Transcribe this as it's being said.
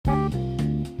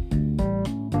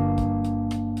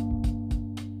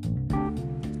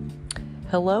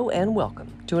Hello and welcome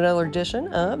to another edition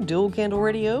of Dual Candle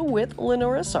Radio with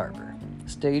Lenora Sarver.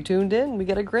 Stay tuned in, we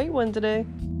got a great one today.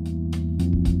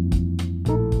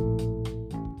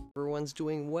 Everyone's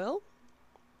doing well,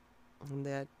 and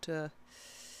that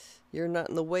you're not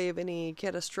in the way of any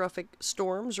catastrophic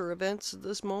storms or events at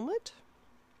this moment.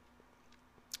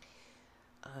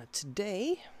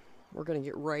 Today, we're going to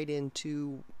get right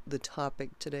into the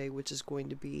topic today, which is going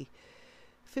to be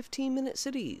 15-minute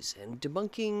cities and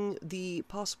debunking the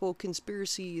possible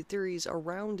conspiracy theories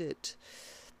around it.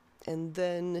 And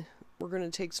then we're going to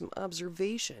take some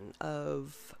observation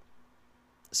of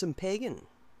some pagan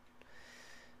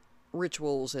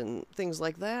rituals and things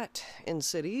like that in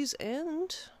cities,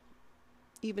 and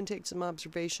even take some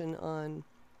observation on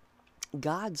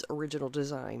God's original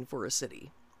design for a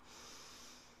city.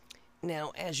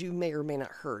 Now, as you may or may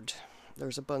not heard,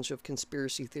 there's a bunch of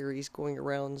conspiracy theories going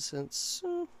around since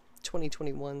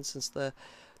 2021, since the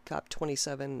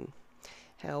COP27,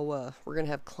 how we're going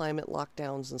to have climate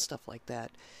lockdowns and stuff like that.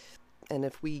 And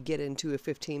if we get into a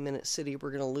 15-minute city,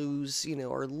 we're going to lose,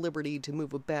 our liberty to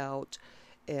move about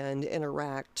and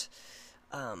interact.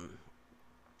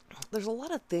 There's a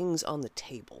lot of things on the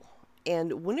table.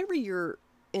 And whenever you're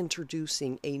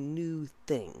introducing a new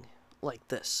thing like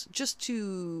this, just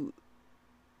to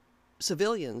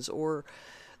civilians or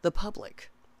the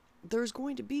public, there's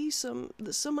going to be some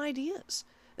ideas,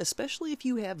 especially if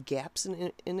you have gaps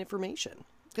in information,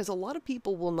 because a lot of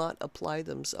people will not apply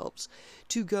themselves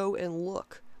to go and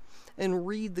look and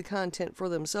read the content for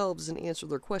themselves and answer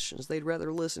their questions. They'd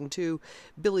rather listen to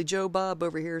Billy Joe Bob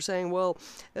over here saying, well,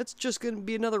 that's just going to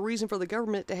be another reason for the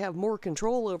government to have more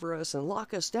control over us and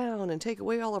lock us down and take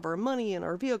away all of our money and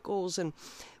our vehicles, and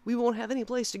we won't have any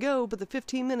place to go but the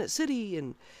 15-minute city.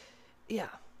 And yeah,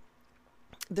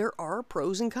 there are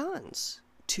pros and cons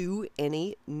to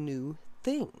any new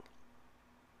thing.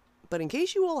 But in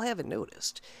case you all haven't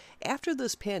noticed, after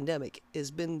this pandemic has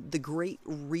been the great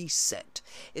reset.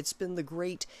 It's been the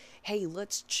great, hey,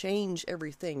 let's change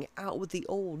everything, out with the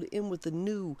old, in with the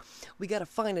new. We got to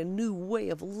find a new way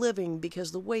of living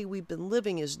because the way we've been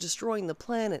living is destroying the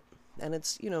planet. And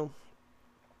it's,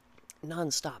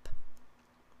 nonstop.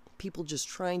 People just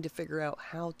trying to figure out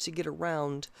how to get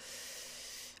around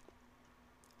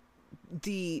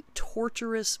the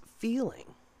torturous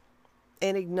feeling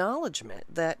and acknowledgement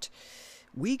that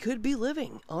we could be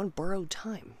living on borrowed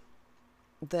time.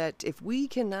 That if we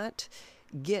cannot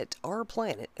get our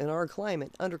planet and our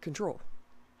climate under control,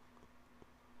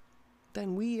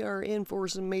 then we are in for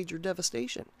some major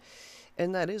devastation.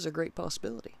 And that is a great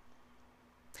possibility.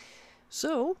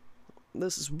 So,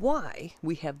 this is why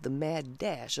we have the mad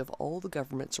dash of all the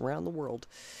governments around the world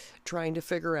trying to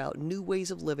figure out new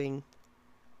ways of living,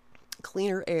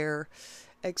 cleaner air,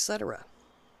 etc.,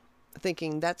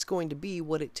 thinking that's going to be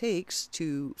what it takes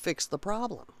to fix the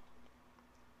problem.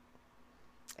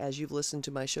 As you've listened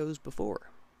to my shows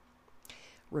before,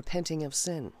 repenting of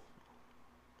sin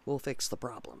will fix the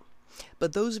problem.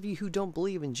 But those of you who don't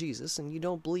believe in Jesus and you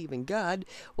don't believe in God,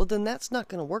 well, then that's not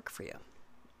going to work for you.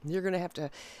 You're going to have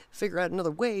to figure out another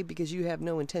way because you have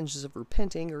no intentions of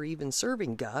repenting or even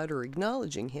serving God or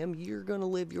acknowledging Him. You're going to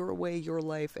live your way, your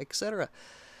life, etc.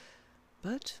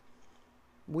 But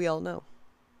we all know.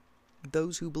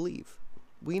 Those who believe.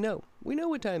 We know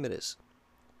what time it is.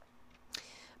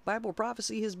 Bible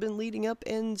prophecy has been leading up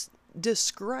and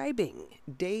describing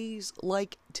days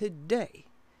like today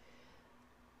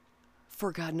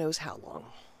for God knows how long.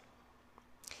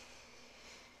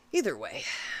 Either way,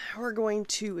 we're going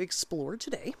to explore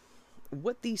today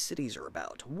what these cities are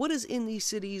about. What is in these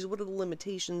cities? What are the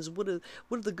limitations? What are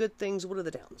the good things? What are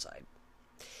the downside?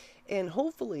 And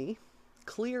hopefully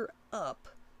clear up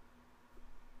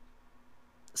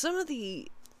some of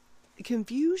the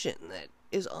confusion that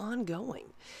is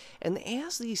ongoing. And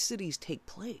as these cities take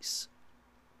place,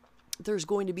 there's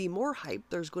going to be more hype.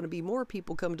 There's going to be more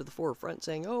people coming to the forefront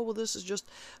saying, oh, well, this is just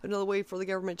another way for the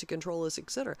government to control us,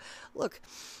 etc. Look,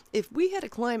 if we had a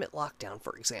climate lockdown,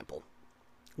 for example,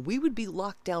 we would be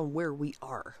locked down where we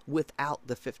are without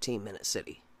the 15-minute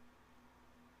city.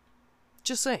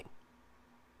 Just saying.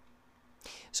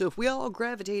 So if we all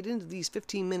gravitate into these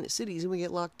 15-minute cities and we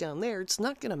get locked down there, it's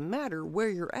not going to matter where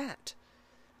you're at.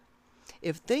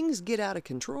 If things get out of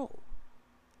control,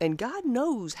 and God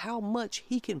knows how much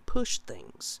He can push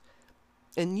things,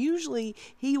 and usually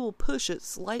He will push it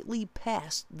slightly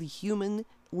past the human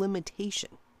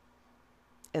limitation,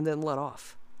 and then let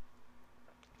off.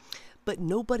 But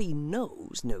nobody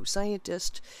knows, no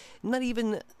scientist, not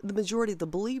even the majority of the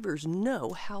believers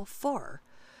know how far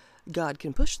God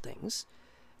can push things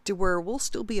to where we'll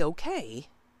still be okay,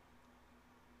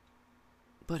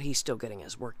 but He's still getting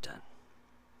His work done.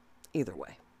 Either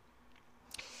way.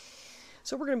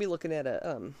 So we're going to be looking at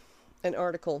an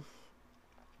article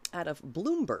out of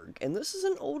Bloomberg, and this is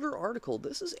an older article.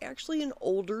 This is actually an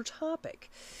older topic,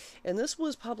 and this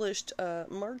was published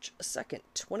March 2nd,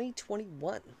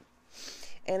 2021.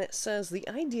 And it says the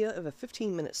idea of a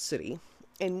 15-minute city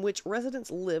in which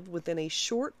residents live within a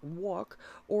short walk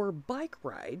or bike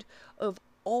ride of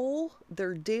all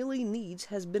their daily needs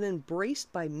has been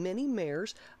embraced by many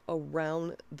mayors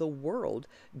around the world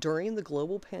during the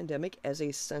global pandemic as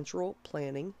a central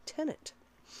planning tenet.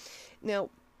 Now,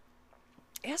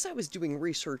 as I was doing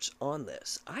research on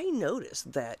this, I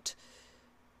noticed that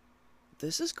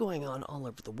this is going on all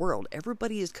over the world.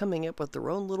 Everybody is coming up with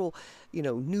their own little,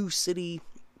 new city,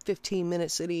 15-minute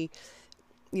city.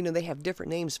 They have different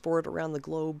names for it around the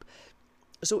globe.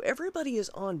 So everybody is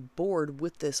on board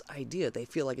with this idea. They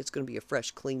feel like it's going to be a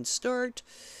fresh, clean start.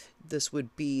 This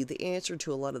would be the answer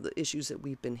to a lot of the issues that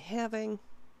we've been having,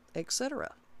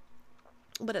 etc.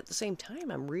 But at the same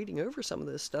time, I'm reading over some of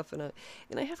this stuff, and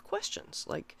I have questions.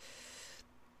 Like,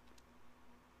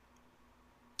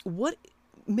 what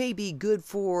may be good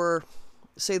for,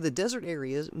 say, the desert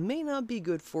areas may not be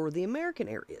good for the American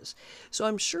areas. So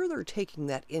I'm sure they're taking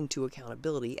that into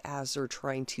accountability as they're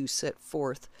trying to set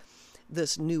forth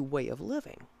this new way of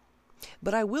living.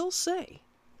 But I will say,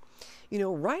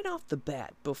 right off the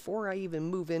bat, before I even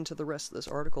move into the rest of this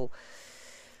article,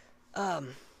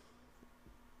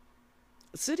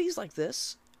 cities like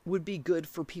this would be good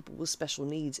for people with special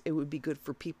needs. It would be good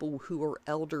for people who are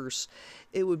elders.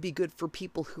 It would be good for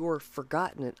people who are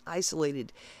forgotten and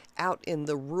isolated out in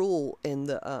the rural, in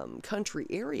the country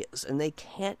areas, and they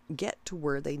can't get to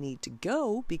where they need to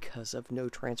go because of no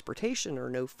transportation or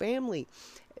no family.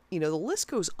 The list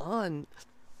goes on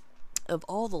of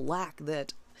all the lack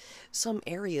that some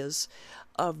areas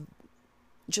of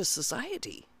just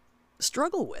society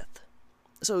struggle with.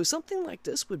 So something like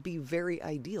this would be very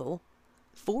ideal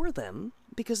for them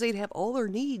because they'd have all their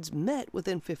needs met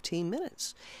within 15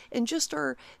 minutes. And just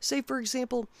say, for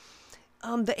example,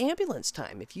 the ambulance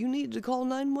time. If you needed to call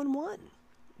 911,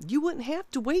 you wouldn't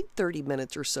have to wait 30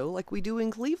 minutes or so like we do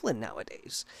in Cleveland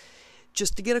nowadays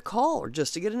just to get a call or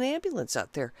just to get an ambulance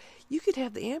out there. You could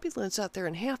have the ambulance out there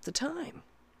in half the time.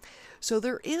 So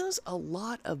there is a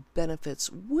lot of benefits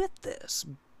with this,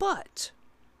 but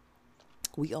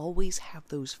we always have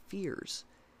those fears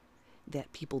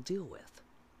that people deal with,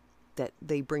 that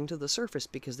they bring to the surface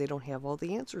because they don't have all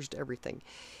the answers to everything.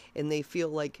 And they feel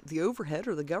like the overhead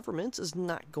or the government is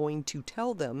not going to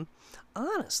tell them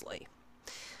honestly.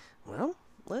 Well,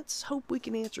 let's hope we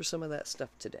can answer some of that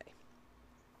stuff today.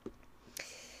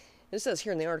 It says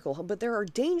here in the article, but there are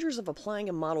dangers of applying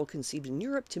a model conceived in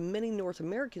Europe to many North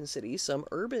American cities, some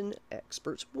urban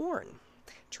experts warn.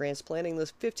 Transplanting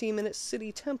this 15-minute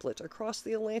city template across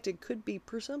the Atlantic could be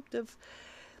presumptive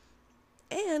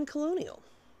and colonial,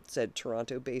 said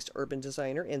Toronto-based urban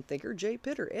designer and thinker Jay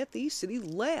Pitter at the City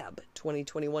Lab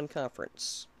 2021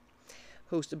 conference,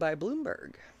 hosted by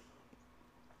Bloomberg.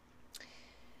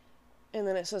 And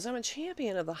then it says, I'm a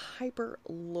champion of the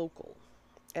hyper-local,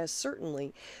 as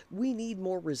certainly we need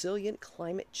more resilient,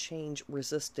 climate change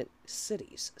resistant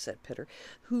cities, said Pitter,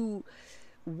 who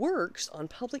works on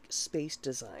public space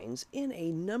designs in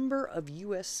a number of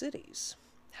U.S. cities.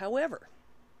 However,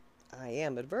 I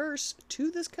am adverse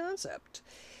to this concept.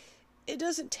 It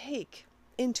doesn't take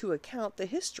into account the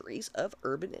histories of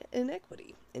urban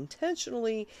inequity,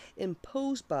 intentionally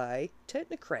imposed by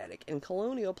technocratic and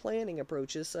colonial planning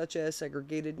approaches such as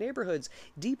segregated neighborhoods,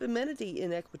 deep amenity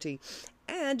inequity,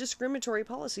 and discriminatory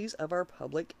policies of our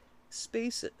public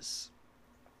spaces.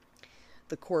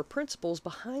 The core principles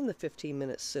behind the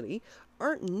 15-minute city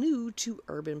aren't new to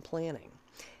urban planning.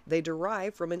 They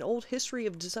derive from an old history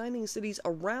of designing cities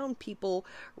around people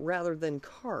rather than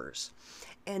cars.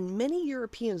 And many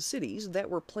European cities that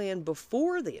were planned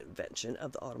before the invention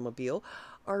of the automobile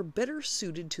are better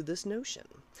suited to this notion.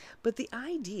 But the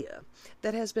idea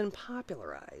that has been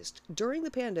popularized during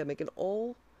the pandemic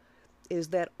is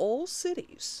that all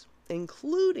cities,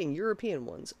 including European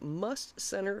ones, must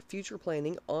center future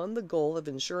planning on the goal of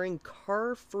ensuring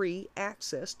car-free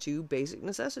access to basic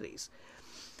necessities,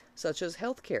 such as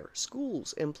healthcare,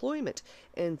 schools, employment,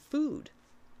 and food.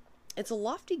 It's a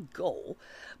lofty goal,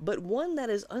 but one that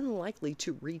is unlikely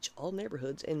to reach all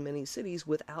neighborhoods in many cities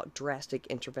without drastic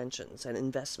interventions and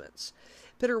investments.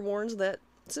 Pitter warns that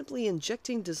simply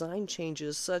injecting design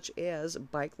changes such as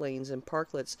bike lanes and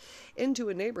parklets into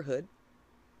a neighborhood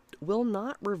will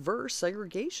not reverse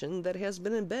segregation that has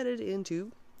been embedded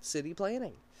into city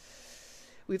planning.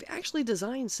 We've actually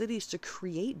designed cities to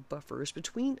create buffers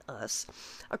between us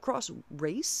across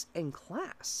race and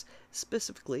class,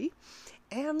 specifically.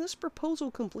 And this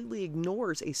proposal completely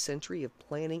ignores a century of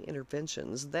planning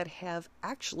interventions that have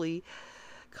actually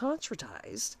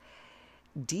concretized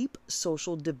deep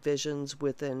social divisions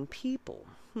within people.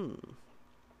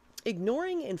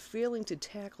 Ignoring and failing to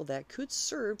tackle that could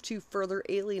serve to further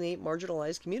alienate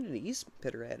marginalized communities,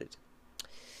 Pitter added.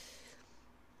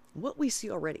 What we see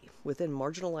already within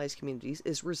marginalized communities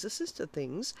is resistance to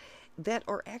things that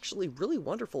are actually really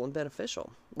wonderful and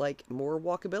beneficial, like more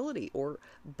walkability or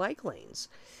bike lanes.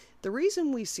 The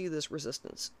reason we see this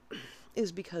resistance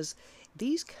is because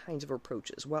these kinds of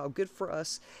approaches, while good for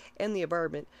us and the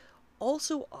environment,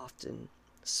 also often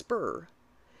spur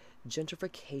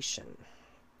gentrification.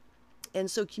 And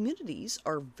so communities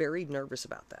are very nervous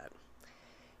about that.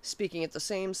 Speaking at the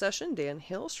same session, Dan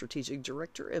Hill, Strategic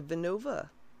Director of Vinnova,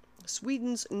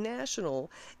 Sweden's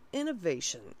national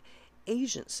innovation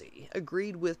agency,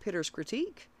 agreed with Pitter's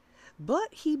critique,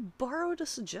 but he borrowed a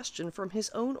suggestion from his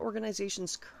own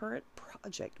organization's current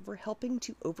project for helping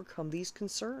to overcome these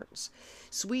concerns.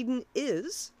 Sweden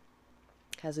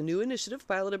has a new initiative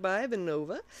piloted by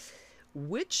Vinnova,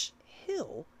 which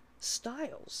Hill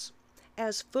styles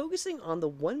as focusing on the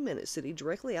 1-minute city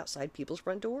directly outside people's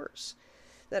front doors,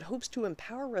 that hopes to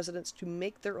empower residents to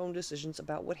make their own decisions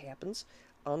about what happens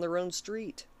on their own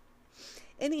street.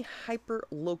 Any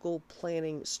hyper-local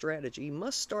planning strategy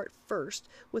must start first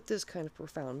with this kind of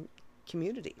profound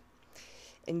community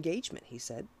engagement, he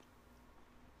said.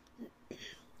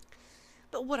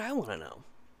 But what I want to know,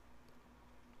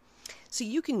 see,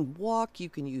 you can walk, you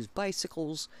can use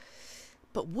bicycles,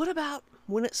 but what about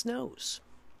when it snows?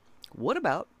 What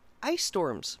about ice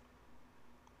storms?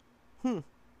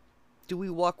 Do we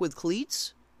walk with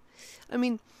cleats? I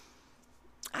mean,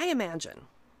 I imagine,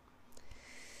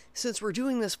 since we're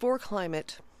doing this for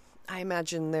climate, I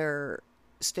imagine they're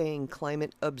staying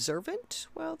climate observant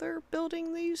while they're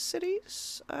building these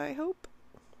cities, I hope.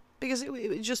 Because it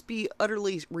would just be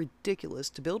utterly ridiculous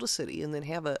to build a city and then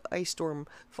have an ice storm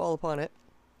fall upon it.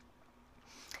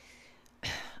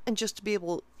 And just to be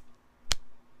able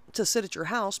to sit at your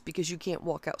house because you can't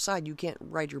walk outside, you can't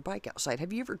ride your bike outside.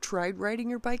 Have you ever tried riding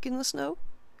your bike in the snow?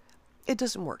 It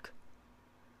doesn't work.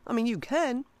 I mean, you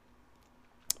can,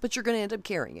 but you're going to end up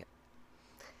carrying it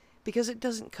because it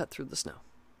doesn't cut through the snow.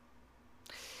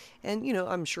 And, you know,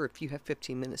 I'm sure if you have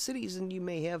 15-minute cities and you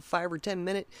may have 5 or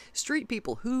 10-minute street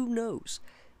people, who knows?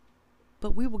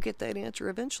 But we will get that answer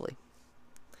eventually.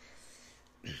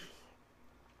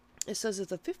 It says if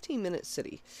the 15-minute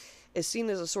city is seen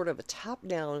as a sort of a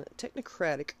top-down,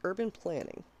 technocratic urban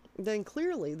planning, then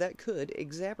clearly that could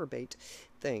exacerbate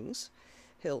things,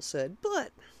 Hill said,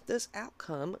 but this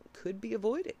outcome could be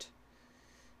avoided,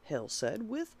 Hill said,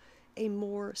 with a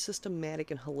more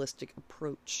systematic and holistic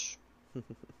approach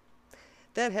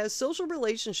that has social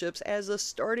relationships as a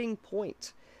starting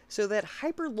point, so that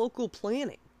hyper-local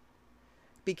planning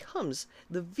becomes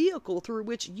the vehicle through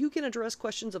which you can address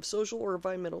questions of social or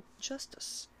environmental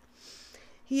justice.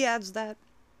 He adds that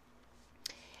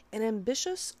an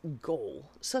ambitious goal,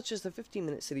 such as the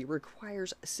 15-minute city,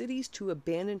 requires cities to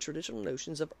abandon traditional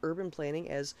notions of urban planning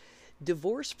as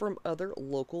divorced from other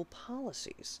local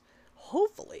policies.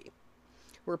 Hopefully,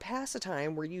 we're past a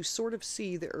time where you sort of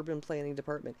see the urban planning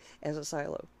department as a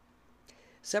silo,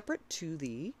 separate to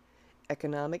the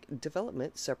economic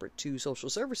development, separate to social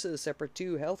services, separate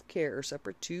to healthcare,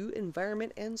 separate to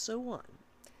environment, and so on.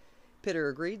 Pitter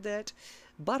agreed that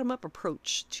bottom-up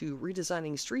approach to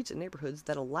redesigning streets and neighborhoods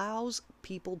that allows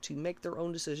people to make their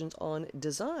own decisions on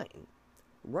design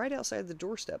right outside the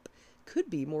doorstep could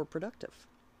be more productive.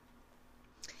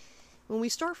 When we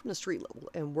start from the street level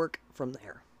and work from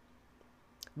there,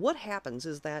 what happens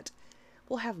is that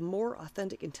we'll have more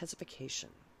authentic intensification.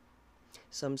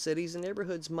 Some cities and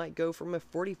neighborhoods might go from a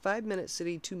 45-minute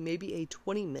city to maybe a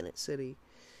 20-minute city,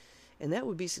 and that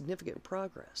would be significant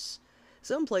progress.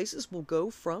 Some places will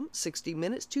go from 60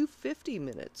 minutes to 50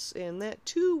 minutes, and that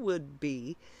too would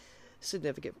be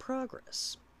significant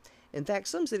progress. In fact,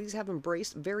 some cities have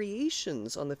embraced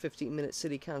variations on the 15-minute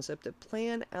city concept. A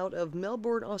plan out of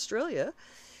Melbourne, Australia,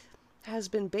 has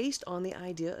been based on the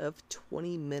idea of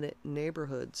 20-minute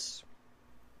neighborhoods.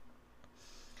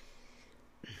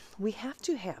 We have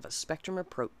to have a spectrum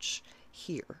approach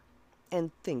here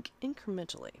and think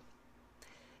incrementally.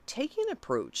 Taking an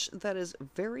approach that is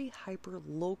very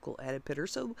hyper-local, added Pitter.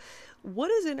 So what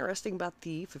is interesting about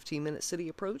the 15-minute city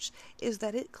approach is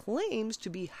that it claims to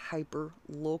be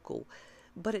hyper-local,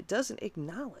 but it doesn't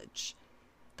acknowledge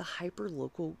the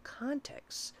hyper-local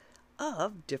context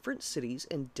of different cities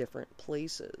and different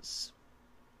places.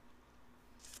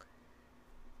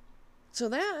 So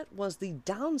that was the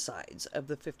downsides of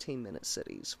the 15-minute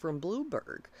cities from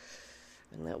Bloomberg.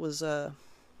 And that was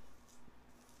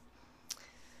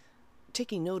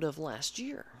taking note of last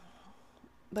year.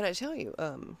 But I tell you,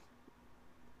 I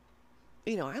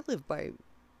live by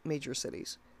major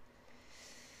cities.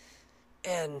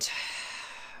 And,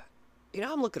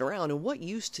 I'm looking around, and what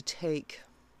used to take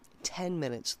 10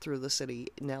 minutes through the city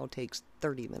now takes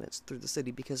 30 minutes through the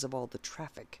city because of all the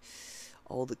traffic,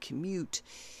 all the commute.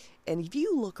 And if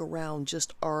you look around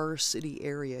just our city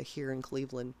area here in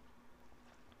Cleveland,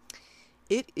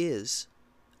 it is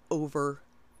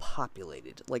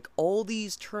overpopulated. Like all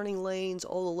these turning lanes,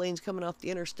 all the lanes coming off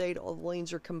the interstate, all the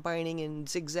lanes are combining and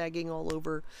zigzagging all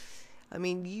over. I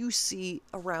mean, you see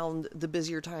around the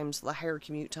busier times, the higher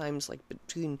commute times, like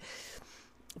between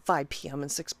 5 p.m.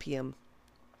 and 6 p.m.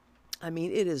 I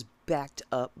mean, it is backed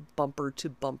up bumper to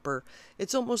bumper.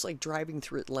 It's almost like driving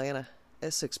through Atlanta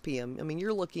at 6 p.m. I mean,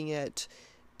 you're looking at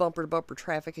bumper to bumper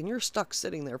traffic and you're stuck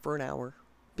sitting there for an hour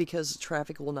because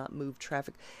traffic will not move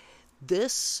traffic.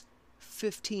 This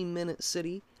 15-minute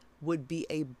city would be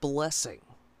a blessing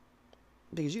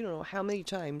because you don't know how many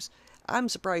times I'm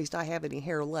surprised I have any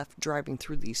hair left driving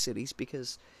through these cities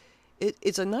because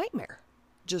it's a nightmare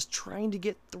just trying to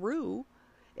get through,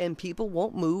 and people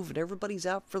won't move and everybody's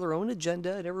out for their own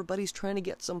agenda and everybody's trying to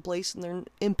get someplace and they're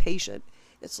impatient.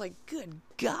 It's like, good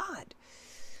God.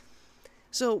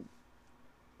 So,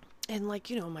 and like,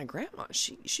 my grandma,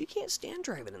 she can't stand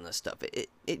driving in this stuff.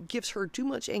 It gives her too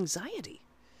much anxiety.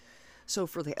 So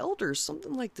for the elders,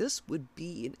 something like this would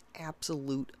be an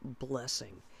absolute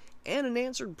blessing and an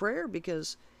answered prayer,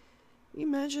 because you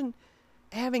imagine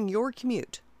having your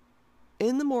commute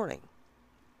in the morning,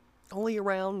 only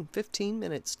around 15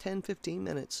 minutes, 10, 15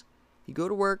 minutes. You go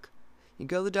to work, you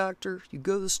go to the doctor, you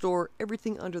go to the store,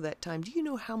 everything under that time. Do you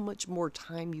know how much more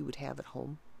time you would have at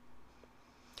home?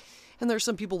 And there's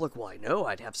some people like, well, I know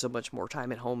I'd have so much more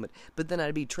time at home, but then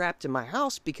I'd be trapped in my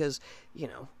house because,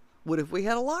 what if we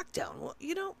had a lockdown? Well,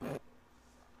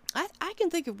 I can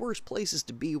think of worse places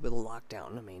to be with a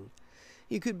lockdown. I mean,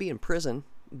 you could be in prison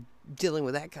dealing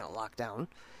with that kind of lockdown.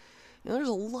 There's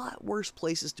a lot worse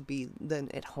places to be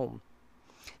than at home.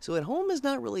 So at home is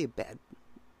not really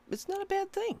it's not a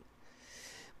bad thing.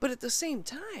 But at the same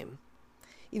time,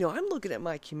 I'm looking at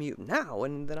my commute now,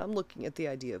 and then I'm looking at the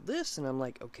idea of this, and I'm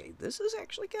like, okay, this is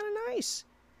actually kind of nice.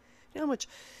 How much?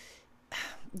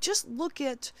 Just look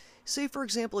at, say, for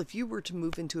example, if you were to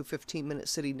move into a 15-minute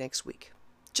city next week,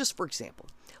 just for example,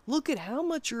 look at how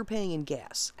much you're paying in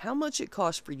gas, how much it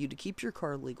costs for you to keep your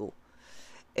car legal,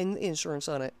 and insurance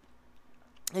on it,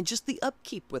 and just the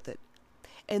upkeep with it,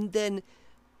 and then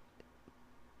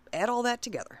add all that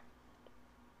together.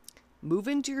 Move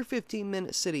into your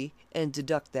 15-minute city and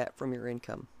deduct that from your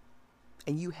income.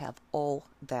 And you have all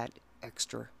that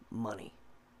extra money.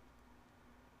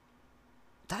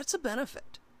 That's a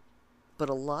benefit. But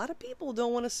a lot of people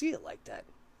don't want to see it like that.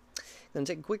 Gonna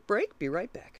take a quick break. Be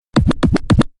right back.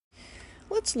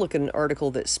 Let's look at an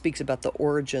article that speaks about the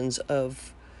origins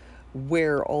of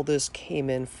where all this came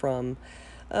in from.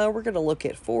 We're going to look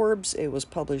at Forbes. It was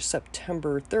published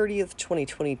September 30th,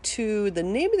 2022. The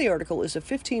name of the article is A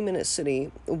 15-Minute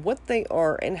City, What They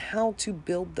Are and How to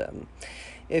Build Them.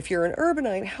 If you're an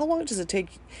urbanite, how long does it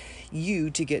take you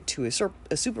to get to a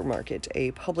supermarket,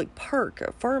 a public park,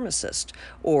 a pharmacist,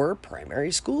 or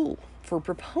primary school? For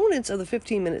proponents of the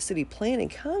 15-minute city planning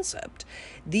concept,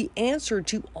 the answer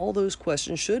to all those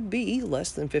questions should be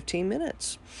less than 15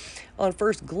 minutes. On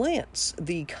first glance,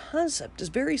 the concept is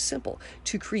very simple: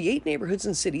 to create neighborhoods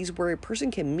and cities where a person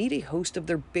can meet a host of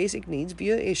their basic needs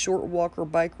via a short walk or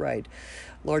bike ride.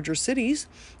 Larger cities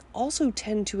also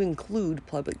tend to include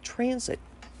public transit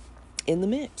in the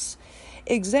mix.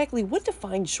 Exactly what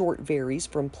defines short varies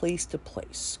from place to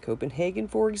place. Copenhagen,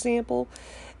 for example,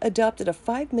 adopted a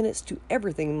 5 minutes to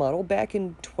everything model back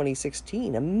in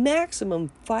 2016, a maximum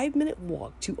 5-minute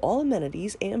walk to all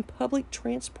amenities and public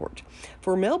transport.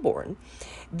 For Melbourne,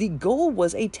 the goal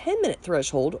was a 10-minute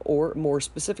threshold, or more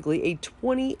specifically, a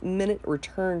 20-minute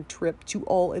return trip to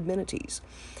all amenities.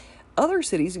 Other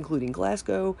cities, including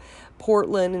Glasgow,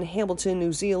 Portland, and Hamilton,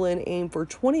 New Zealand, aim for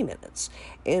 20 minutes.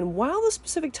 And while the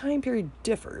specific time period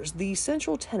differs, the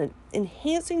central tenet,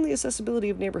 enhancing the accessibility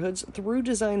of neighborhoods through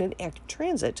design and active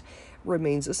transit,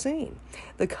 remains the same.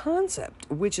 The concept,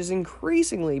 which is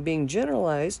increasingly being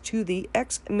generalized to the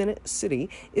X-minute city,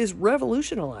 is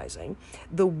revolutionizing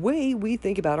the way we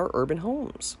think about our urban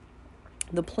homes.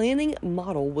 The planning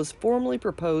model was formally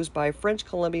proposed by French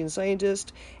Colombian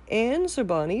scientist and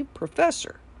Sorbonne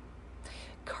professor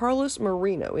Carlos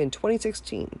Moreno in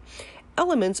 2016.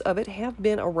 Elements of it have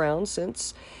been around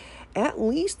since at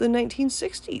least the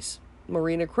 1960s.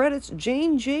 Marina credits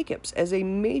Jane Jacobs as a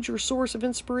major source of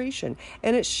inspiration,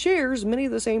 and it shares many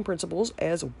of the same principles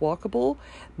as walkable,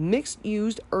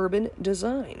 mixed-use urban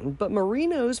design. But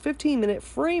Marino's 15-minute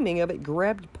framing of it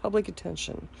grabbed public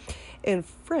attention. In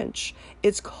French,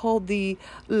 it's called the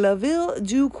La Ville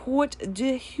du Quart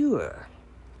d'Heure.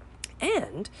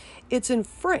 And it's in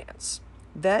France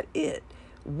that it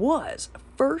was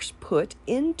first put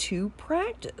into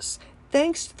practice,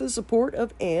 thanks to the support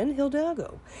of Anne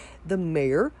Hidalgo, the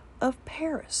mayor of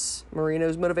Paris.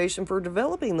 Marino's motivation for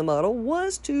developing the model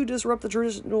was to disrupt the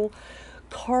traditional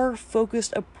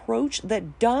car-focused approach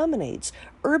that dominates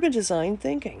urban design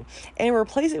thinking and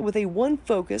replace it with a one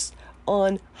focused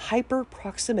on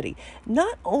hyper-proximity.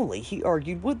 Not only, he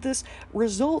argued, would this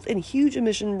result in huge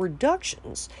emission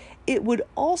reductions, it would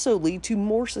also lead to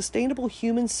more sustainable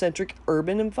human-centric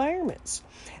urban environments.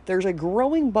 There's a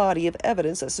growing body of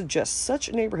evidence that suggests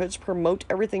such neighborhoods promote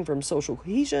everything from social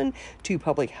cohesion to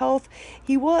public health.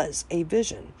 He was a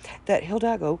vision that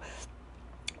Hidalgo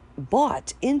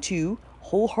bought into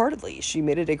wholeheartedly. She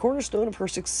made it a cornerstone of her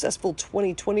successful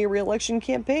 2020 re-election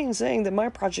campaign, saying that my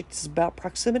project is about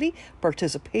proximity,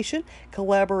 participation,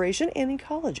 collaboration, and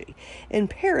ecology. In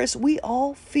Paris, we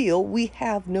all feel we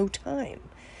have no time.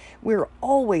 We're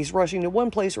always rushing to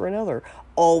one place or another,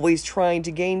 always trying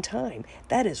to gain time.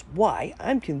 That is why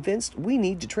I'm convinced we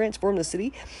need to transform the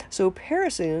city so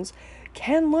Parisians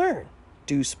can learn,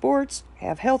 do sports,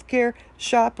 have health care,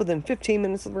 shop within 15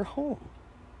 minutes of their home.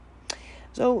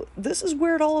 So this is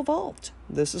where it all evolved.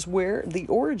 This is where the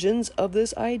origins of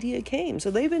this idea came. So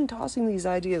they've been tossing these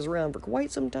ideas around for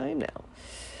quite some time now.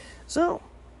 So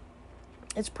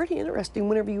it's pretty interesting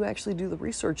whenever you actually do the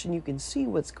research and you can see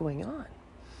what's going on.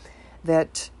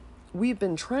 That we've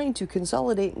been trying to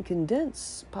consolidate and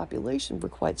condense population for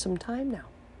quite some time now.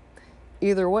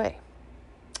 Either way,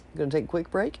 I'm going to take a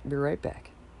quick break. Be right back.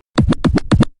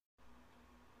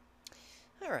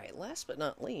 All right, last but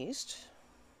not least,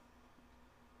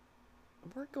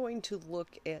 we're going to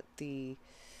look at the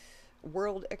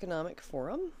World Economic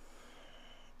Forum,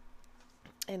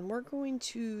 and we're going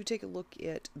to take a look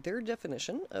at their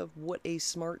definition of what a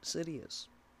smart city is.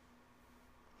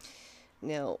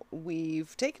 Now,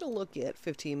 we've taken a look at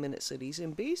 15-minute cities,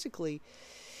 and basically,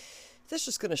 that's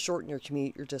just going to shorten your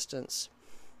commute, your distance.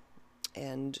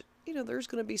 And, there's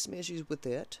going to be some issues with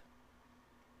it.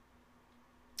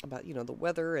 About, the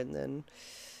weather, and then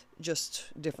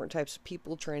just different types of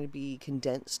people trying to be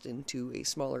condensed into a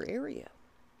smaller area.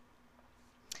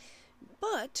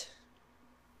 But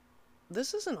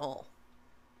this isn't all.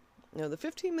 The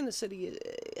 15-minute city,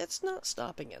 it's not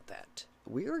stopping at that.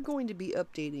 We are going to be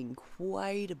updating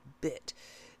quite a bit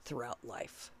throughout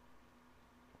life.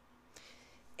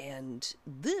 And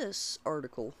this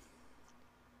article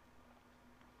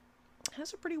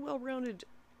has a pretty well-rounded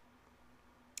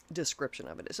description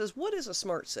of it. It says, what is a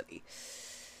smart city?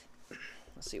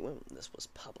 Let's see when this was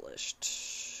published.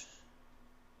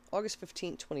 August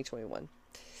 15, 2021.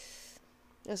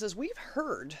 It says, we've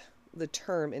heard the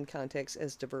term in context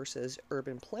as diverse as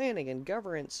urban planning and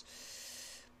governance,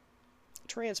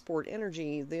 transport,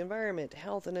 energy, the environment,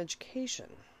 health, and education.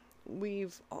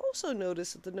 We've also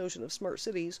noticed that the notion of smart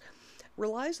cities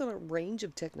relies on a range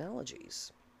of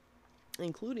technologies,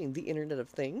 including the Internet of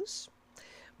Things,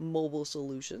 mobile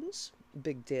solutions,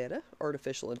 big data,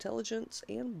 artificial intelligence,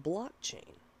 and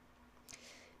blockchain.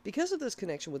 Because of this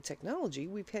connection with technology,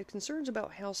 we've had concerns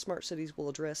about how smart cities will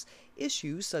address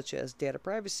issues such as data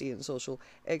privacy and social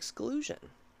exclusion.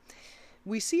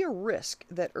 We see a risk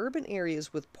that urban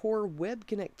areas with poor web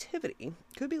connectivity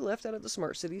could be left out of the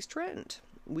smart cities trend.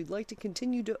 We'd like to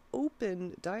continue to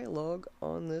open dialogue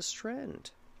on this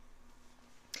trend.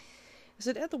 It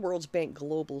said, at the World Bank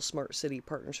Global Smart City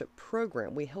Partnership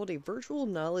Program, we held a virtual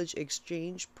knowledge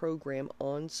exchange program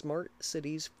on smart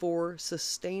cities for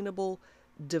sustainable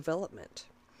development,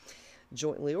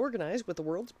 jointly organized with the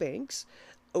World Bank's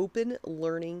Open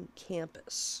Learning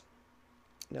Campus.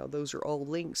 Now, those are all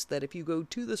links that if you go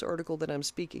to this article that I'm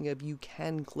speaking of, you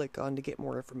can click on to get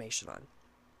more information on.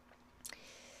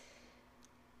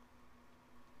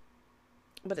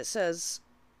 But it says,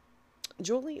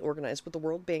 jointly organized with the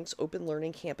World Bank's Open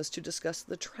Learning Campus to discuss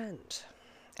the trend.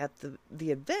 At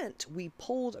the event, we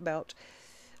polled about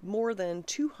more than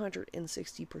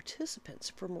 260 participants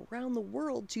from around the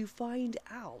world to find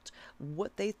out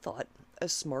what they thought a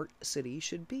smart city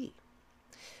should be.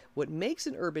 What makes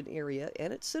an urban area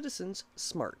and its citizens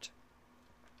smart,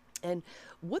 and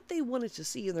what they wanted to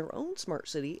see in their own smart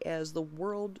city as the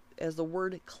word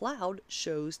cloud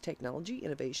shows technology,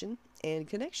 innovation, and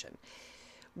connection,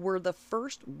 were the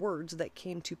first words that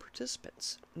came to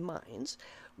participants' minds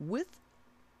with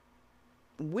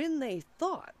when they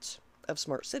thought of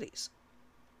smart cities.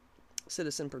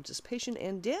 Citizen participation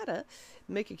and data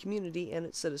make a community and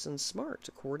its citizens smart,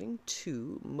 according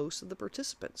to most of the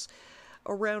participants.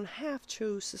 Around half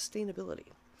chose sustainability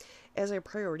as a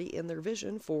priority in their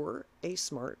vision for a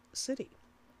smart city,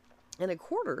 and a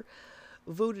quarter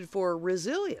voted for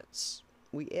resilience.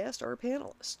 We asked our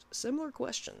panelists similar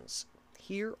questions.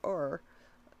 Here are,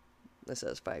 this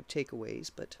says 5 takeaways,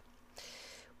 but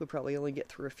we'll probably only get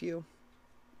through a few.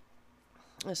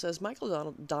 It says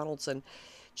Michael Donaldson,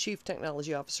 Chief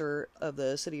Technology Officer of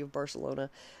the City of Barcelona,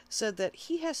 said that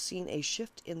he has seen a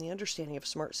shift in the understanding of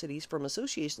smart cities from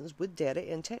associations with data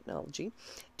and technology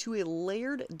to a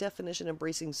layered definition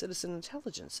embracing citizen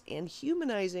intelligence and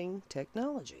humanizing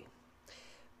technology.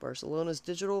 Barcelona's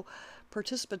digital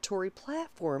participatory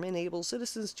platform enables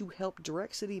citizens to help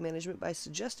direct city management by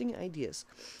suggesting ideas.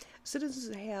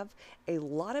 Citizens have a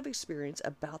lot of experience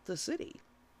about the city,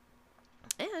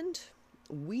 and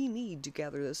we need to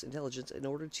gather this intelligence in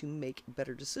order to make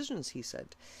better decisions, he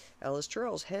said. Alice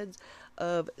Charles, head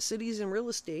of cities and real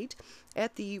estate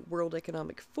at the World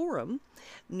Economic Forum,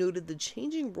 noted the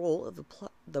changing role of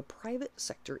the private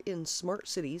sector in smart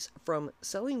cities, from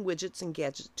selling widgets and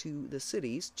gadgets to the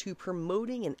cities to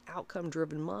promoting an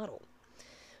outcome-driven model.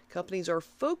 Companies are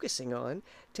focusing on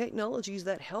technologies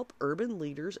that help urban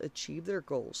leaders achieve their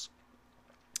goals.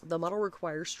 The model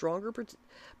requires stronger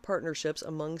partnerships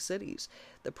among cities,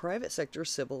 the private sector,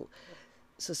 civil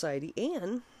society,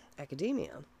 and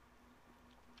academia.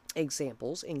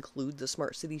 Examples include the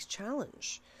Smart Cities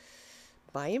Challenge,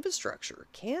 Buy Infrastructure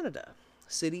Canada,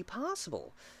 City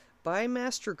Possible, Buy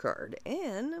MasterCard,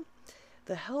 and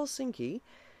the Helsinki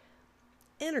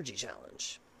Energy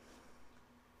Challenge.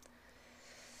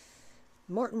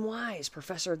 Martin Wise,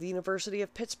 professor at the University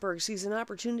of Pittsburgh, sees an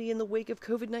opportunity in the wake of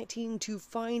COVID-19 to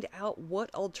find out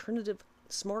what alternative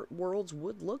smart worlds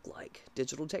would look like.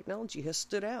 Digital technology has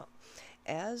stood out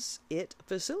as it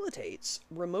facilitates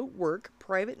remote work,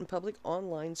 private and public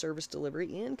online service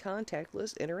delivery, and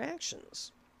contactless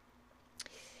interactions.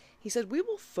 He said, we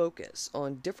will focus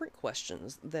on different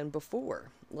questions than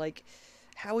before, like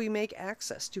how we make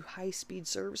access to high-speed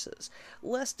services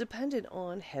less dependent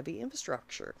on heavy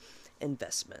infrastructure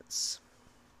investments.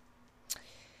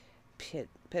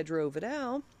 Pedro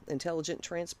Vidal, Intelligent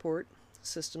Transport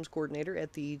Systems Coordinator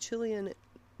at the Chilean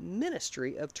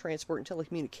Ministry of Transport and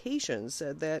Telecommunications,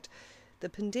 said that the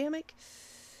pandemic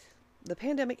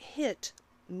hit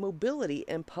mobility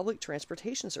and public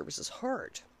transportation services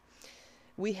hard.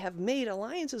 We have made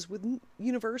alliances with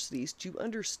universities to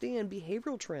understand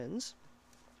behavioral trends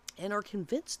and are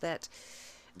convinced that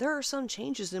there are some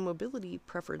changes in mobility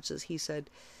preferences, he said.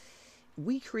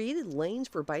 We created lanes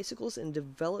for bicycles and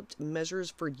developed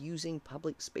measures for using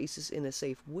public spaces in a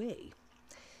safe way.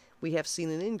 We have seen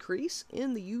an increase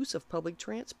in the use of public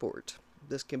transport.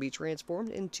 This can be transformed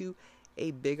into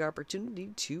a big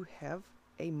opportunity to have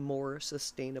a more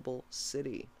sustainable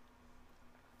city.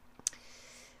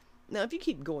 Now, if you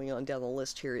keep going on down the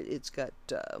list here, it's got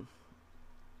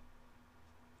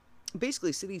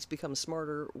basically cities become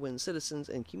smarter when citizens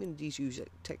and communities use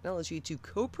technology to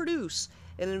co-produce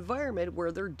an environment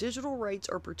where their digital rights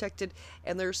are protected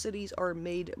and their cities are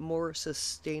made more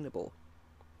sustainable.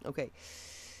 Okay,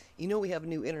 you know we have a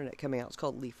new internet coming out. It's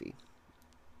called Leafy.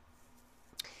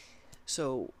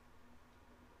 So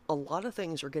a lot of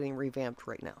things are getting revamped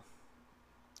right now.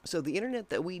 So the internet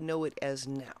that we know it as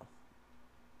now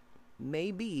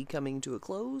may be coming to a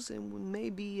close and may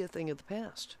be a thing of the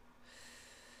past.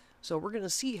 So we're going to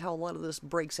see how a lot of this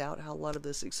breaks out, how a lot of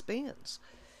this expands.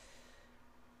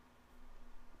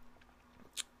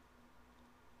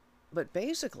 But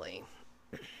basically,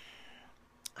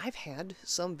 I've had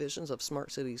some visions of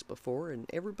smart cities before, and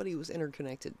everybody was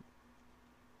interconnected.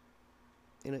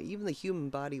 You know, even the human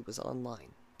body was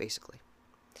online, basically.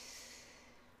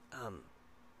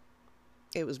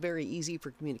 It was very easy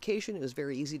for communication. It was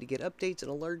very easy to get updates and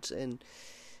alerts and,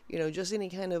 you know, just any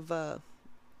kind of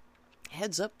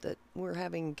heads up that we're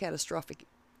having catastrophic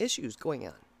issues going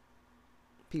on.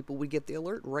 People would get the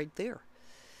alert right there.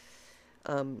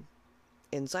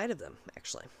 Inside of them,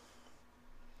 actually.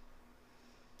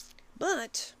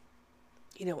 But,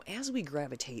 you know, as we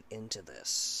gravitate into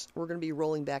this, we're going to be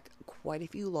rolling back quite a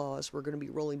few laws. We're going to be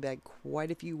rolling back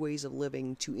quite a few ways of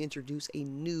living to introduce a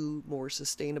new, more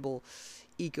sustainable,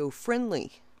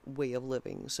 eco-friendly way of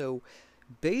living. So,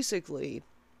 basically,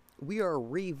 we are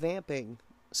revamping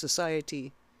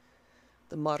society,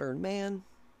 the modern man,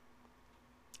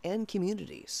 and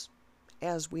communities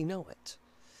as we know it.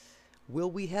 Will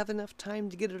we have enough time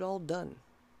to get it all done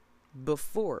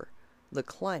before the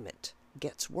climate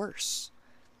gets worse?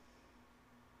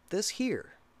 This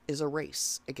here is a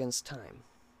race against time.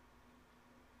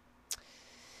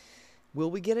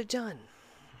 Will we get it done?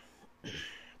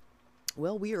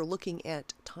 Well, we are looking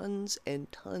at tons and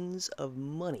tons of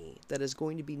money that is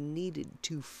going to be needed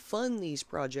to fund these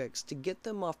projects, to get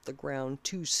them off the ground,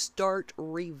 to start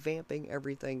revamping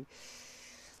everything.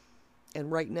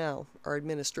 And right now, our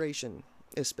administration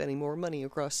is spending more money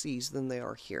across seas than they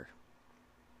are here.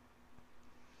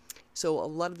 So a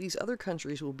lot of these other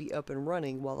countries will be up and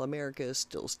running while America is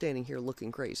still standing here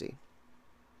looking crazy.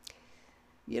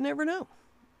 You never know.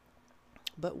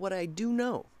 But what I do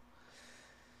know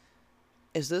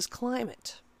is this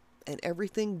climate and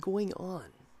everything going on.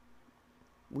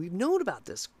 We've known about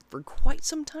this for quite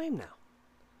some time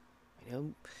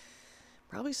now.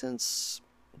 Probably since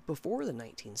before the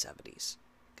 1970s.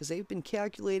 Because they've been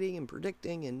calculating and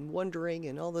predicting and wondering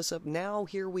and all this stuff. Now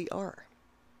here we are.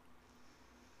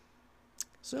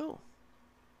 So,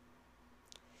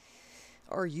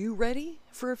 are you ready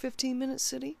for a 15-minute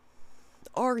city?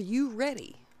 Are you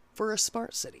ready for a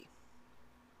smart city?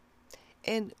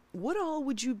 And what all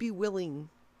would you be willing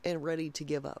and ready to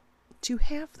give up to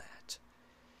have that?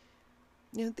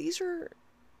 These are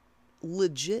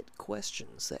legit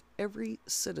questions that every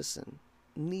citizen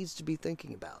needs to be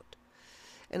thinking about.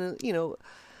 And,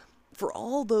 for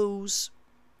all those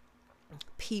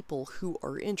people who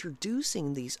are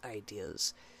introducing these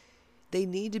ideas, they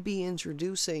need to be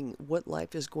introducing what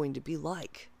life is going to be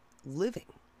like, living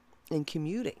and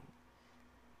commuting.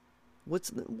 What's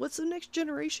the next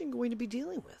generation going to be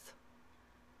dealing with?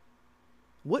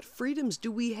 What freedoms do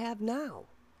we have now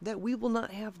that we will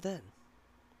not have then?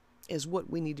 Is what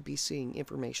we need to be seeing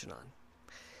information on.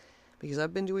 Because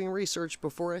I've been doing research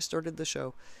before I started the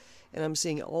show, and I'm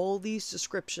seeing all these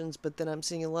descriptions, but then I'm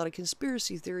seeing a lot of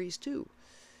conspiracy theories too.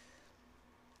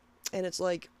 And it's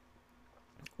like,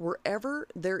 wherever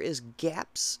there is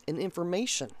gaps in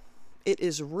information, it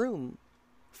is room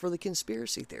for the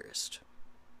conspiracy theorist.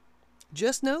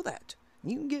 Just know that.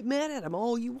 You can get mad at them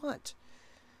all you want,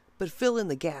 but fill in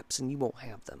the gaps and you won't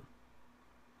have them.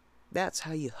 That's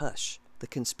how you hush the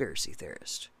conspiracy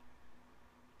theorist.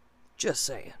 Just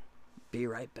saying. Be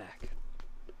right back.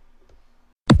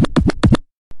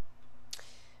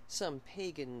 Some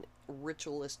pagan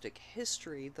ritualistic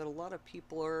history that a lot of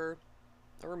people are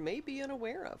or may be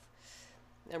unaware of.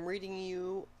 I'm reading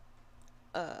you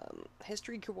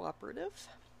History Cooperative.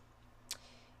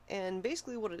 And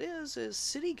basically what it is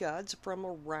city gods from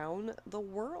around the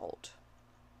world.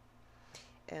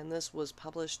 And this was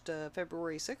published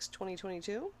February 6,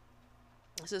 2022.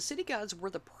 It says city gods were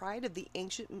the pride of the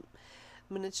ancient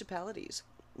municipalities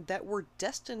that were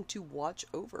destined to watch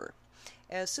over.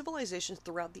 As civilizations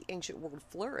throughout the ancient world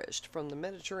flourished, from the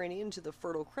Mediterranean to the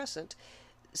Fertile Crescent,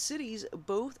 cities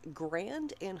both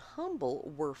grand and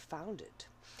humble were founded.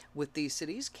 With these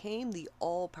cities came the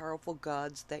all-powerful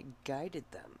gods that guided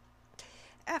them.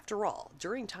 After all,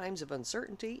 during times of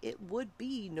uncertainty, it would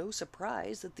be no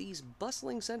surprise that these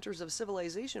bustling centers of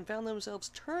civilization found themselves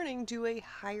turning to a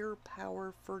higher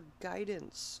power for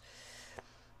guidance.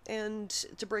 And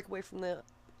to break away from the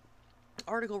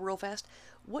article real fast,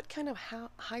 what kind of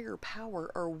higher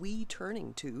power are we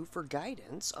turning to for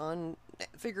guidance on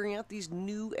figuring out these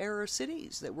new era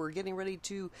cities that we're getting ready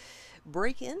to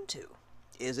break into?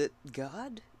 Is it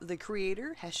God, the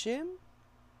Creator, Hashem,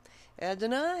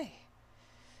 Adonai,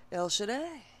 El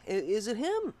Shaddai? Is it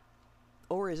Him?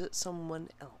 Or is it someone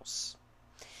else?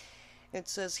 It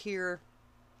says here,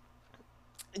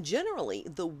 generally,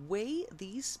 the way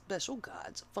these special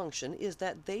gods function is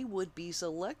that they would be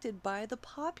selected by the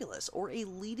populace or a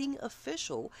leading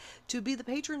official to be the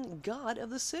patron god of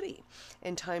the city.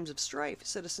 In times of strife,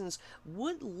 citizens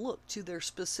would look to their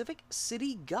specific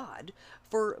city god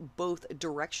for both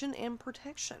direction and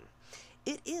protection.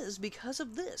 It is because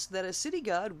of this that a city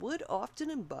god would often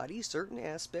embody certain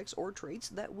aspects or traits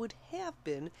that would have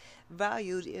been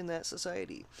valued in that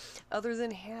society, other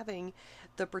than having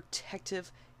the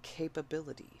protective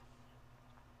capability.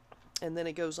 And then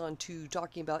it goes on to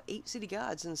talking about 8 city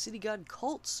gods and city god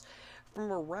cults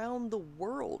from around the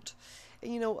world.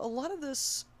 And a lot of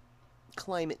this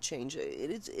climate change,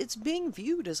 it's being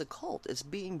viewed as a cult. It's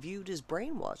being viewed as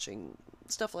brainwashing,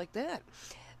 stuff like that.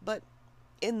 But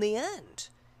in the end,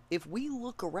 if we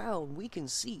look around, we can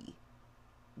see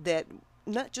that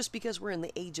not just because we're in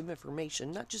the age of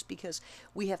information, not just because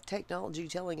we have technology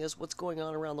telling us what's going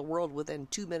on around the world within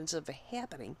 2 minutes of it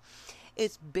happening,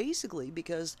 it's basically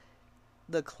because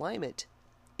the climate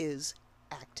is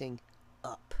acting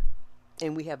up.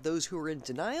 And we have those who are in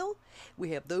denial, we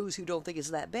have those who don't think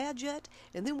it's that bad yet,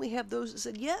 and then we have those that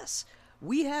said, yes,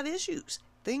 we have issues,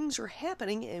 Things are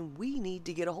happening and we need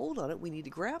to get a hold on it. We need to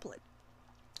grapple it.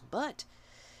 But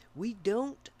we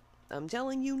don't, I'm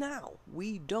telling you now,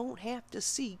 we don't have to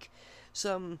seek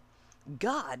some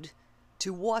God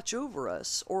to watch over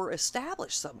us or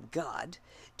establish some God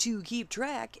to keep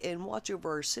track and watch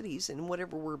over our cities and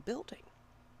whatever we're building.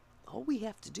 All we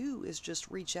have to do is just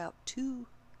reach out to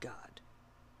God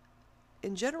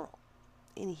in general,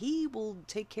 and He will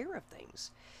take care of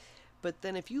things. But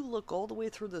then if you look all the way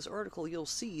through this article, you'll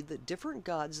see the different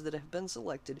gods that have been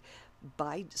selected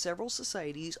by several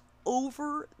societies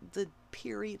over the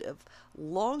period of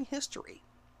long history.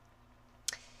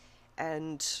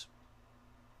 And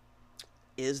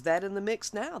is that in the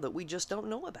mix now that we just don't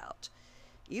know about?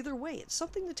 Either way, it's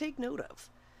something to take note of.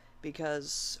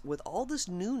 Because with all this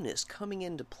newness coming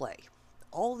into play,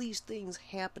 all these things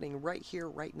happening right here,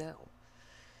 right now,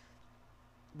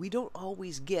 we don't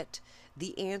always get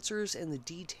the answers and the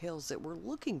details that we're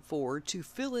looking for to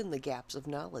fill in the gaps of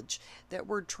knowledge that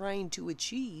we're trying to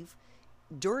achieve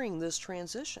during this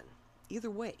transition. Either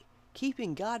way,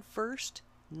 keeping God first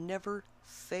never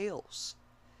fails.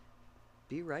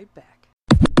 Be right back.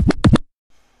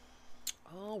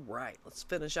 All right, let's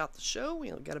finish out the show.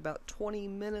 We only got about 20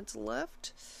 minutes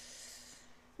left.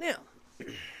 Now,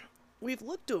 we've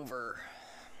looked over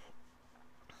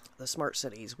the smart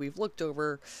cities. We've looked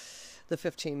over the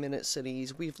 15-minute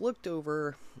cities. We've looked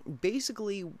over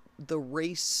basically the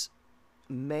race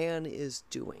man is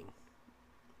doing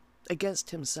against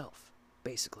himself,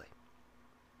 basically.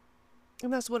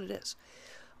 And that's what it is.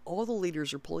 All the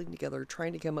leaders are pulling together,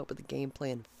 trying to come up with a game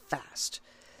plan fast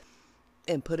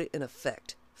and put it in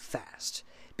effect fast.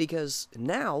 Because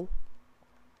now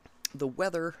the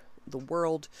weather, the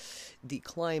world, the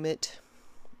climate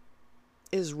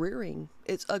is rearing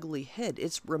its ugly head.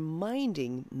 It's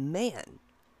reminding man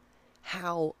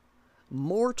how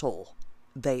mortal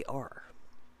they are.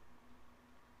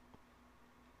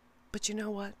 But you know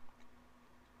what?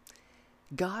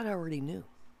 God already knew.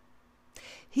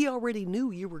 He already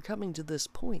knew you were coming to this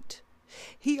point.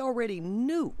 He already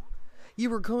knew you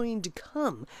were going to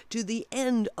come to the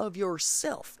end of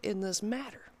yourself in this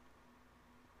matter.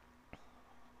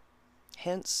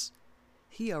 Hence,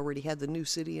 He already had the new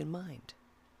city in mind.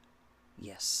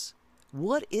 Yes.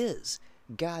 What is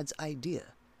God's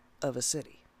idea of a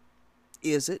city?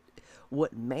 Is it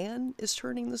what man is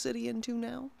turning the city into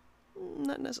now?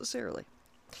 Not necessarily.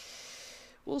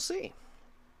 We'll see.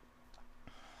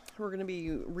 We're going to be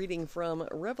reading from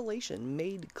Revelation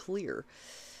Made Clear.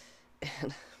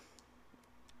 And,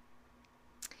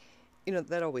 you know,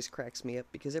 that always cracks me up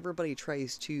because everybody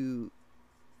tries to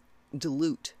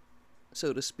dilute,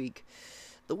 so to speak,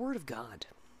 the Word of God.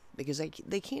 Because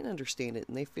they can't understand it,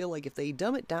 and they feel like if they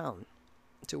dumb it down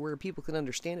to where people can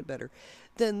understand it better,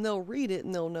 then they'll read it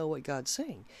and they'll know what God's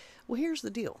saying. Well, here's the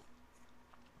deal.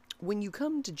 When you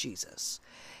come to Jesus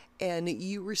and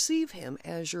you receive Him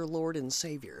as your Lord and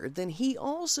Savior, then He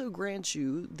also grants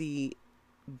you the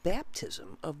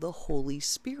baptism of the Holy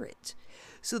Spirit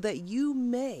so that you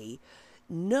may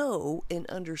know and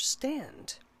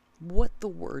understand what the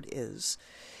Word is.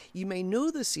 You may know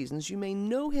the seasons, you may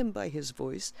know Him by His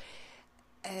voice,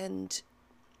 and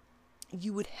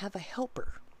you would have a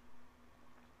helper.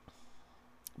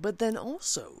 But then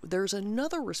also, there's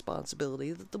another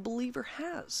responsibility that the believer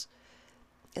has,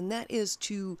 and that is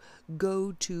to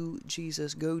go to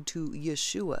Jesus, go to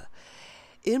Yeshua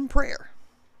in prayer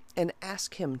and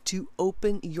ask Him to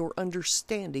open your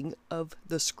understanding of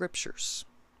the Scriptures.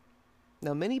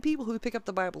 Now, many people who pick up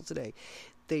the Bible today,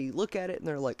 they look at it and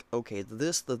they're like, okay,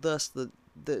 this, the thus, the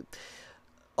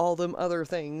all them other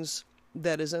things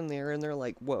that is in there, and they're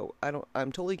like, whoa,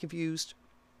 I'm totally confused.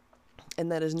 And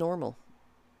that is normal.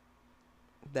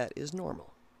 That is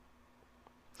normal.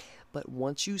 But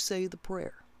once you say the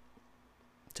prayer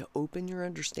to open your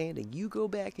understanding, you go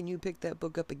back and you pick that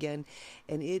book up again,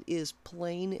 and it is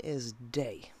plain as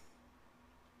day.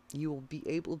 You will be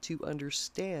able to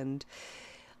understand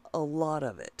a lot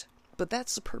of it. But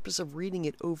that's the purpose of reading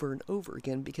it over and over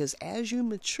again, because as you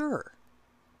mature,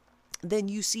 then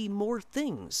you see more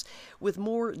things with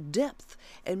more depth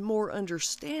and more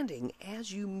understanding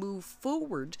as you move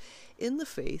forward in the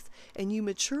faith and you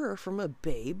mature from a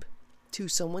babe to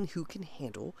someone who can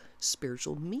handle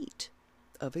spiritual meat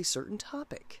of a certain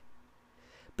topic.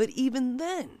 But even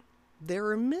then, there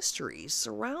are mysteries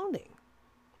surrounding.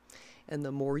 And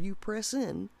the more you press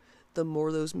in, the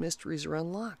more those mysteries are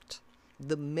unlocked.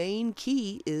 The main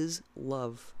key is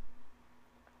love.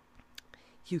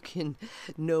 You can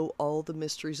know all the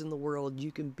mysteries in the world.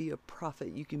 You can be a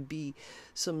prophet. You can be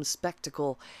some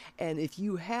spectacle. And if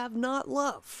you have not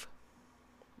love,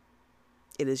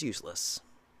 it is useless.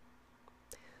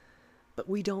 But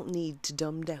we don't need to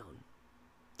dumb down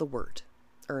the word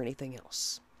or anything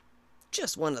else.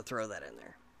 Just wanted to throw that in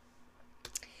there.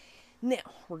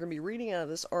 Now, we're going to be reading out of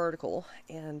this article,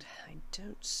 and I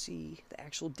don't see the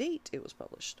actual date it was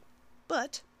published.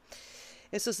 But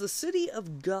it says, the city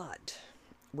of God,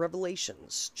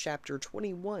 Revelations, chapter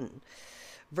 21,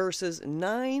 verses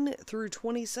 9 through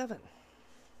 27.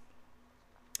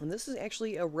 And this is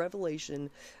actually a Revelation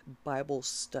Bible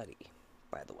study,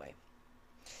 by the way.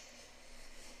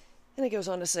 And it goes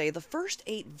on to say, the first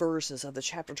 8 verses of the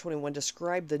chapter 21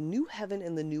 describe the new heaven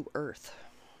and the new earth.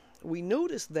 We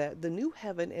notice that the new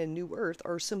heaven and new earth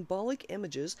are symbolic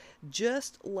images,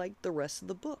 just like the rest of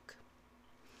the book.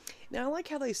 Now, I like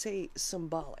how they say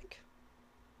symbolic,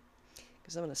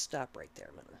 because I'm going to stop right there.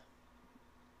 I'm going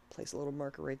to place a little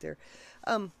marker right there.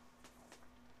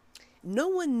 No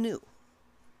one knew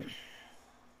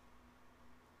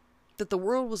that the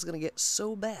world was going to get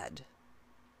so bad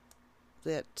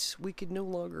that we could no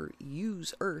longer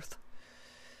use Earth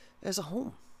as a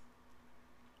home.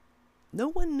 No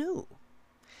one knew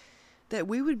that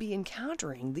we would be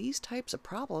encountering these types of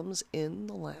problems in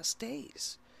the last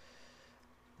days.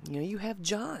 You know, you have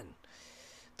John,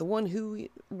 the one who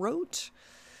wrote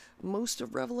most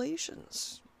of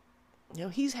Revelations. You know,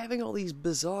 he's having all these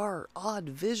bizarre, odd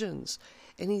visions,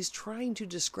 and he's trying to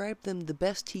describe them the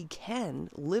best he can,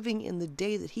 living in the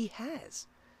day that he has.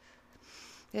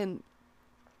 And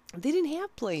they didn't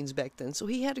have planes back then, so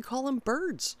he had to call them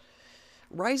birds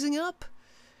rising up.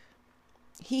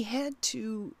 He had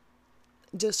to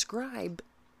describe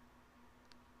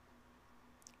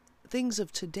things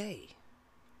of today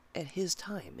at his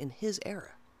time, in his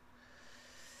era.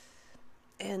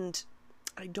 And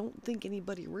I don't think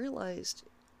anybody realized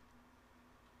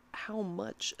how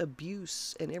much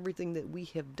abuse and everything that we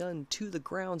have done to the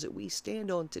grounds that we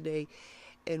stand on today,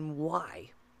 and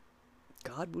why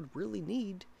God would really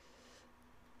need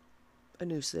a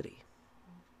new city.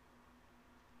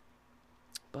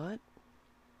 But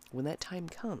when that time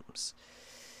comes,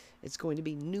 it's going to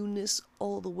be newness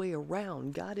all the way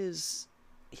around.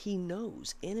 He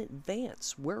knows in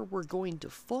advance where we're going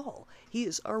to fall. He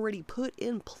has already put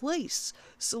in place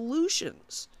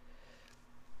solutions.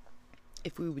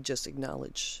 If we would just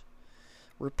acknowledge,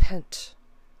 repent,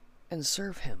 and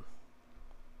serve Him,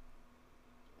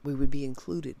 we would be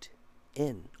included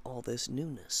in all this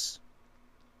newness.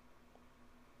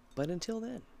 But until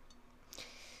then,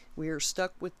 we are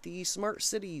stuck with the smart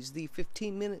cities, the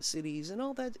 15-minute cities, and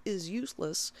all that is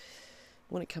useless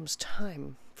when it comes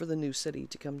time for the new city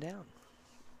to come down.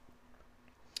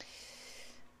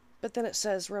 But then it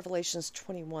says, Revelations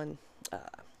 21,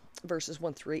 verses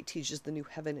 1 through 8 teaches the new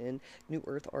heaven and new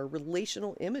earth are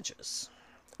relational images.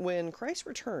 When Christ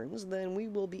returns, then we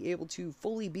will be able to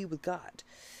fully be with God.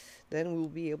 Then we will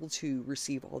be able to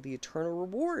receive all the eternal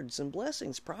rewards and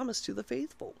blessings promised to the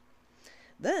faithful.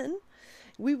 Then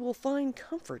we will find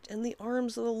comfort in the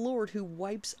arms of the Lord, who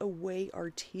wipes away our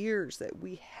tears that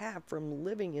we have from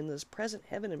living in this present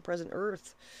heaven and present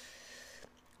earth.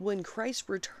 When Christ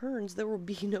returns, there will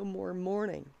be no more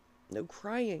mourning, no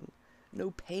crying,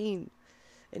 no pain,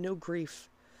 and no grief.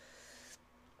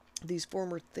 These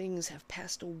former things have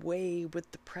passed away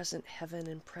with the present heaven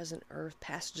and present earth.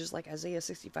 Passages like Isaiah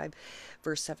 65,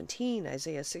 verse 17,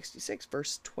 Isaiah 66,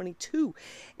 verse 22,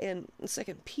 and 2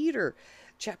 Peter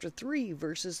chapter 3,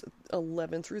 verses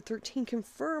 11 through 13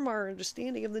 confirm our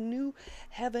understanding of the new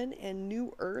heaven and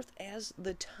new earth as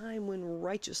the time when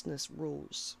righteousness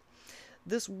rules.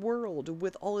 This world,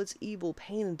 with all its evil,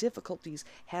 pain, and difficulties,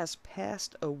 has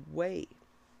passed away.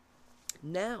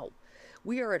 Now,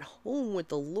 we are at home with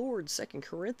the Lord, 2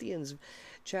 Corinthians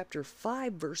chapter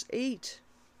 5, verse 8.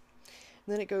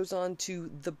 And then it goes on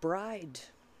to the bride,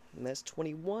 and that's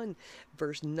 21,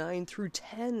 verse 9 through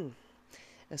 10.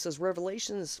 It says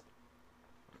Revelations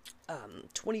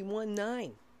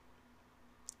 21:9.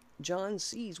 John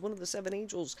sees one of the 7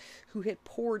 angels who had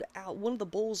poured out one of the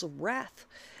bowls of wrath.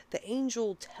 The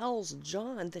angel tells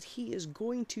John that he is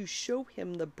going to show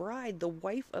him the bride, the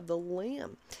wife of the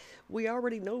Lamb. We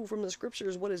already know from the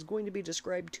scriptures what is going to be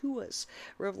described to us.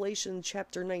 Revelation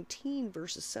chapter 19,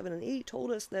 verses 7 and 8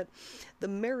 told us that the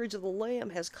marriage of the Lamb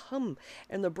has come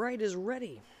and the bride is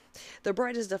ready. The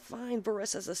bride is defined for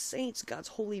us as the saints, God's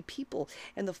holy people,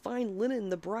 and the fine linen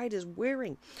the bride is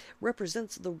wearing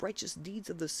represents the righteous deeds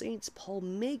of the saints. Paul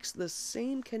makes the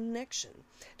same connection,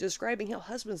 describing how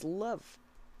husbands love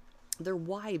their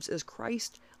wives as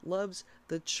Christ loves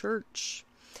the church.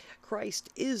 Christ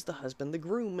is the husband, the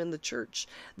groom, and the church.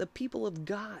 The people of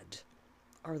God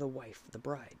are the wife, the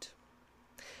bride.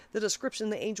 The description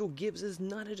the angel gives is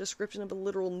not a description of a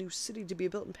literal new city to be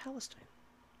built in Palestine.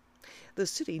 The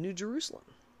city, New Jerusalem,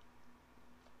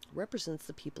 represents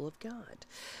the people of God.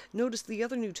 Notice the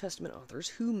other New Testament authors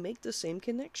who make the same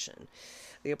connection.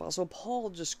 The Apostle Paul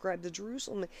described the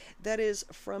Jerusalem that is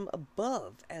from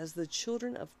above as the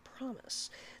children of promise,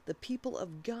 the people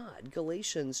of God.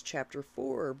 Galatians chapter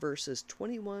 4, verses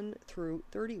 21 through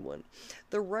 31.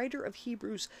 The writer of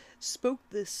Hebrews spoke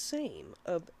the same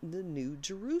of the New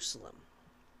Jerusalem.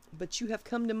 But you have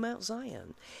come to Mount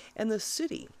Zion and the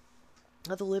city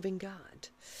of the living God,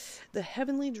 the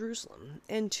heavenly Jerusalem,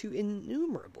 and to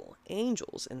innumerable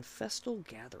angels in festal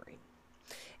gathering,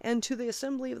 and to the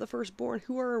assembly of the firstborn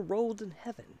who are enrolled in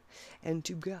heaven, and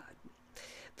to God,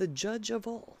 the judge of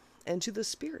all, and to the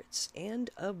spirits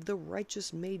and of the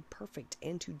righteous made perfect,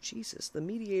 and to Jesus, the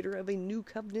mediator of a new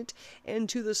covenant, and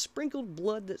to the sprinkled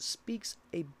blood that speaks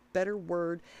a better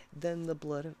word than the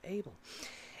blood of Abel.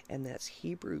 And that's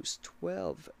Hebrews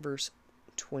 12, verse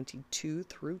 22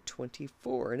 through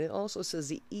 24. And it also says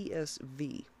the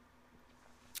ESV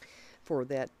for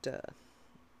that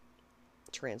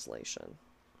translation.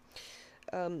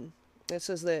 It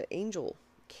says the angel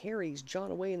carries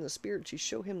John away in the spirit to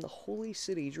show him the holy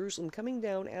city, Jerusalem, coming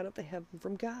down out of the heaven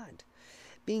from God.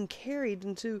 Being carried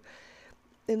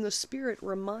in the spirit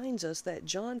reminds us that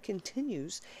John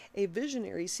continues a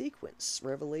visionary sequence.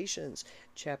 Revelations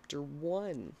chapter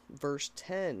 1, verse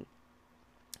 10.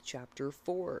 Chapter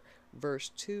 4, verse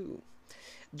 2.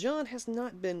 John has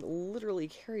not been literally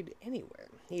carried anywhere.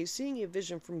 He is seeing a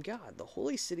vision from God. The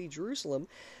holy city, Jerusalem,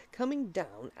 coming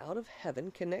down out of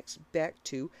heaven connects back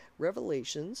to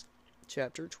Revelations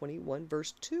chapter 21,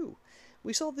 verse 2.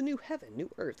 We saw the new heaven,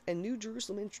 new earth, and new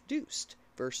Jerusalem introduced.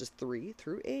 Verses 3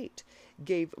 through 8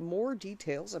 gave more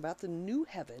details about the new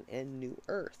heaven and new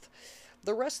earth.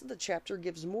 The rest of the chapter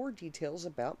gives more details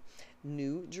about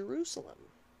New Jerusalem.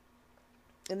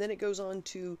 And then it goes on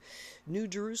to New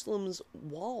Jerusalem's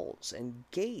walls and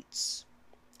gates.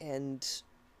 And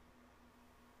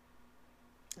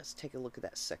let's take a look at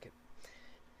that second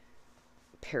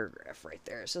paragraph right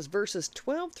there. It says verses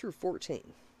 12 through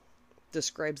 14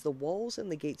 describes the walls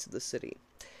and the gates of the city.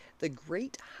 The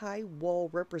great high wall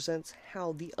represents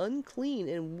how the unclean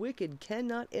and wicked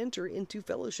cannot enter into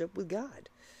fellowship with God.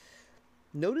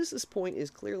 Notice this point is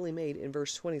clearly made in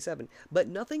verse 27. But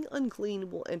nothing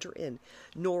unclean will enter in,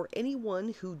 nor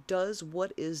anyone who does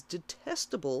what is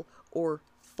detestable or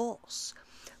false,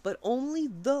 but only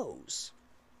those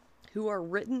who are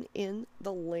written in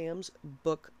the Lamb's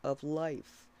book of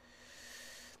life.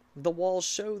 The walls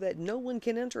show that no one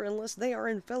can enter unless they are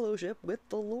in fellowship with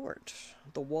the Lord.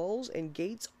 The walls and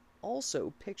gates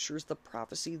also pictures the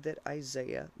prophecy that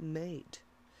Isaiah made.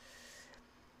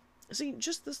 See,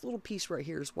 just this little piece right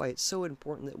here is why it's so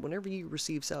important that whenever you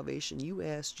receive salvation, you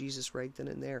ask Jesus right then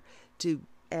and there to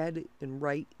add and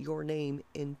write your name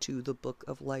into the book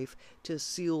of life to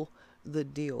seal the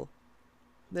deal.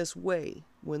 This way,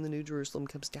 when the New Jerusalem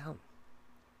comes down,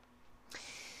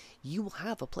 you will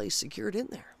have a place secured in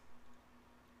there.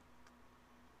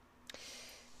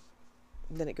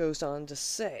 Then it goes on to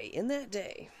say, in that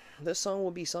day, this song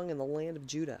will be sung in the land of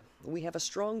Judah. We have a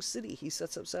strong city. He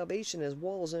sets up salvation as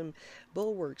walls and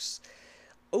bulwarks.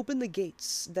 Open the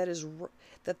gates that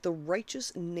the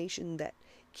righteous nation that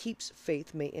keeps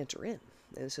faith may enter in.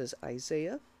 And it says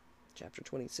Isaiah chapter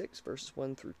 26, verses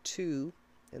 1 through 2.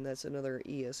 And that's another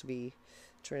ESV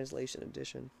translation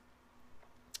edition.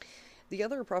 The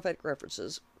other prophetic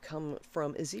references come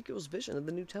from Ezekiel's vision of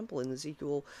the new temple in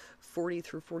Ezekiel 40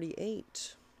 through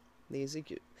 48.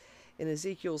 In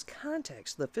Ezekiel's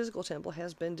context, the physical temple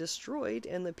has been destroyed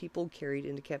and the people carried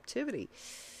into captivity.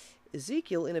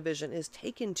 Ezekiel, in a vision, is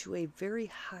taken to a very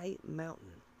high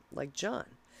mountain, like John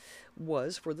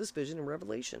was for this vision in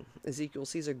Revelation. Ezekiel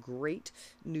sees a great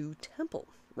new temple.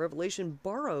 Revelation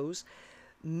borrows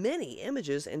many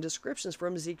images and descriptions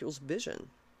from Ezekiel's vision,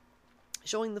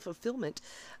 showing the fulfillment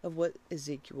of what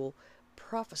Ezekiel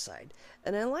prophesied.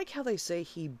 And I like how they say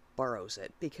he borrows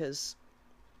it, because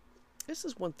this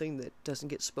is one thing that doesn't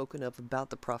get spoken of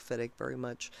about the prophetic very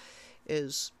much,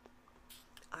 is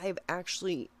I've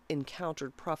actually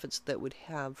encountered prophets that would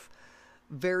have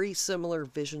very similar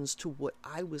visions to what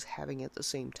I was having at the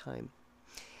same time.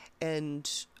 And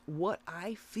what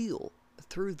I feel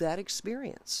through that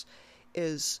experience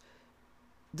is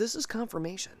this is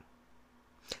confirmation.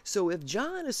 So if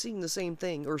John is seeing the same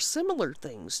thing or similar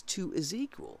things to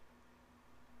Ezekiel,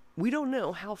 we don't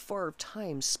know how far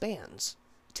time spans,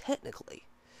 technically,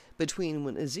 between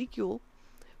when Ezekiel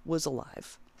was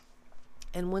alive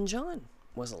and when John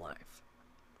was alive.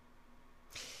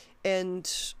 And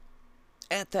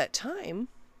at that time,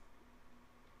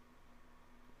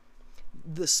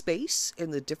 the space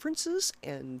and the differences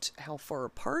and how far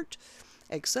apart,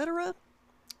 etc.,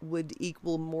 would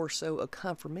equal more so a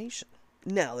confirmation.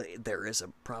 Now, there is a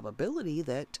probability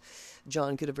that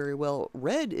John could have very well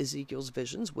read Ezekiel's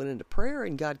visions, went into prayer,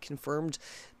 and God confirmed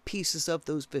pieces of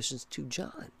those visions to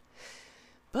John.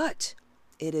 But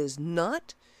it is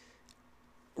not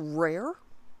rare,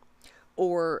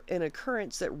 or an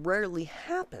occurrence that rarely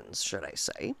happens, should I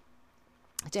say,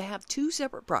 to have two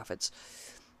separate prophets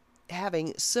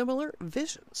having similar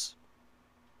visions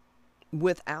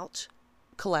without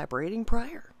collaborating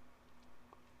prior.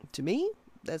 To me,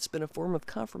 that's been a form of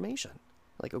confirmation.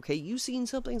 Like, okay, you've seen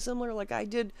something similar like I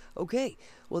did. Okay,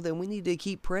 well then we need to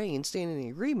keep praying and staying in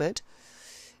agreement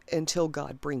until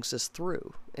God brings us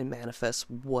through and manifests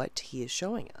what he is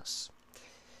showing us.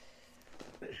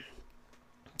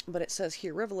 But it says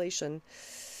here, Revelation,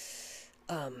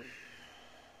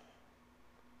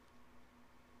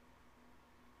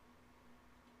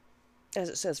 as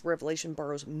it says, Revelation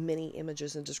borrows many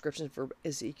images and descriptions for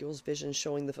Ezekiel's vision,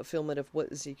 showing the fulfillment of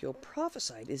what Ezekiel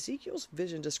prophesied. Ezekiel's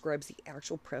vision describes the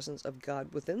actual presence of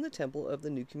God within the temple of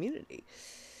the new community.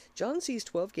 John sees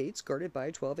 12 gates guarded by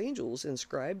 12 angels.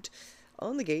 Inscribed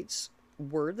on the gates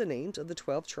were the names of the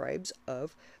 12 tribes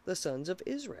of the sons of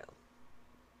Israel.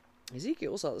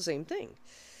 Ezekiel saw the same thing.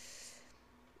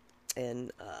 In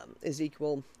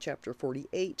Ezekiel chapter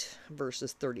 48,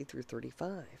 verses 30 through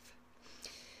 35.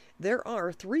 There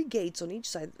are 3 gates on each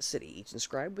side of the city, each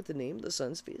inscribed with the name of the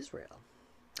sons of Israel.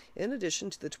 In addition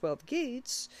to the 12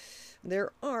 gates,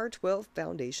 there are 12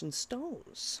 foundation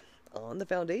stones. On the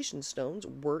foundation stones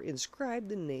were inscribed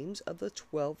the names of the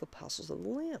 12 apostles of the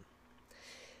Lamb.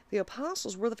 The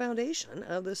apostles were the foundation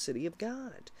of the city of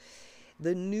God,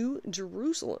 the New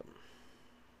Jerusalem.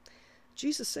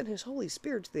 Jesus sent his Holy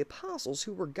Spirit to the apostles,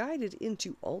 who were guided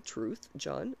into all truth.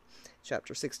 John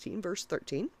chapter 16, verse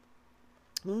 13.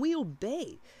 When we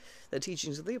obey the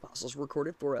teachings of the apostles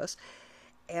recorded for us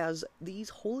as these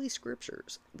holy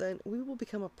scriptures, then we will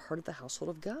become a part of the household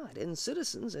of God and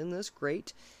citizens in this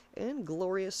great and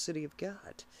glorious city of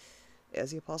God,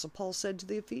 as the Apostle Paul said to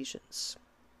the Ephesians.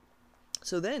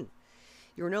 So then,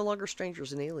 you are no longer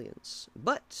strangers and aliens,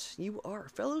 but you are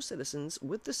fellow citizens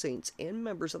with the saints and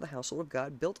members of the household of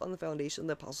God, built on the foundation of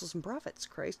the apostles and prophets,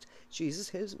 Christ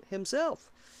Jesus himself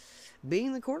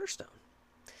being the cornerstone.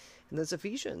 And that's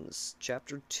Ephesians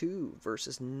chapter 2,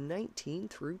 verses 19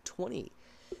 through 20.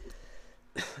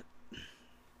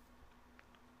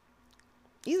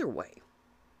 Either way,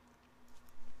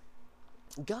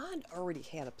 God already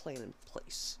had a plan in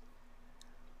place.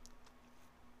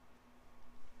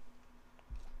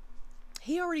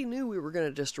 He already knew we were going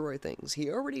to destroy things. He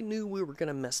already knew we were going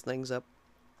to mess things up.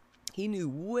 He knew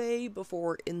way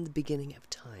before, in the beginning of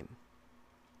time,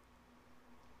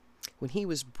 when he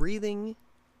was breathing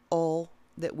all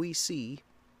that we see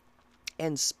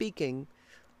and speaking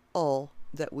all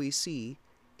that we see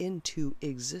into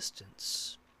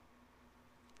existence.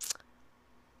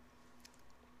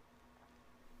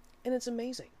 And it's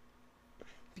amazing,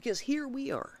 because here we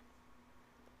are,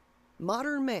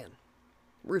 modern man,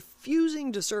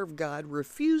 refusing to serve God,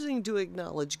 refusing to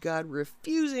acknowledge God,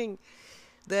 refusing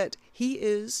that he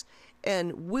is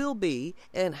and will be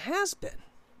and has been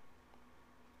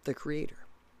the creator,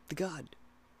 the God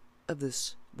of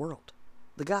this world,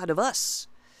 the God of us.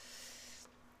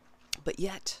 But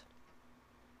yet,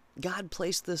 God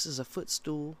placed this as a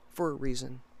footstool for a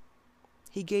reason.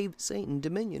 He gave Satan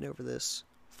dominion over this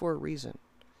for a reason.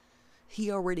 He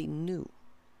already knew.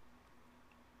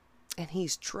 And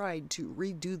he's tried to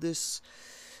redo this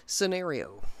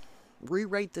scenario,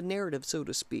 rewrite the narrative, so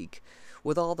to speak,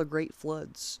 with all the great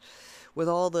floods, with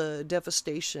all the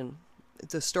devastation,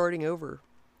 the starting over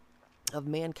of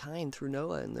mankind through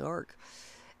Noah and the ark.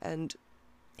 And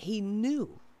he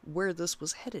knew where this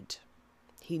was headed.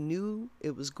 He knew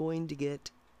it was going to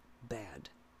get bad.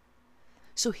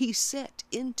 So he set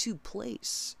into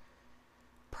place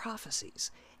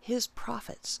prophecies, his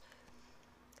prophets,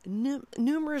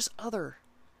 numerous other,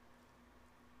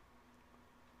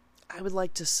 I would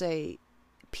like to say,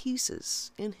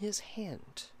 pieces in his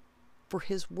hand for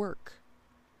his work,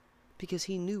 because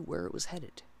he knew where it was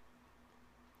headed.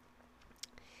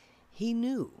 He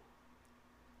knew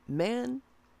man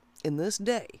in this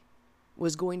day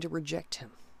was going to reject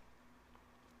him.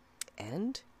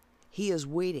 And he is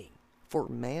waiting for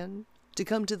man to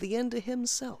come to the end of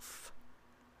himself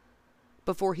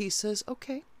before he says,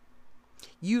 okay,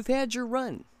 you've had your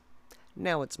run.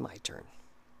 Now it's my turn.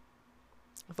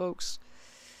 Folks,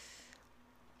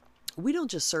 we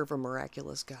don't just serve a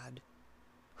miraculous God.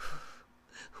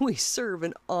 We serve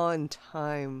an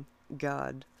on-time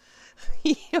God.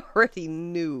 He already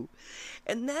knew.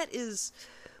 And that is,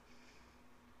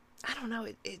 I don't know,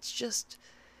 it's just,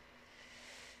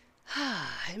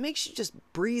 it makes you just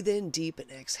breathe in deep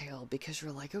and exhale, because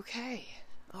you're like, okay,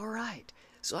 all right.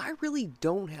 So I really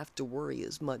don't have to worry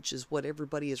as much as what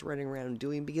everybody is running around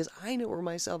doing, because I know where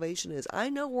my salvation is. I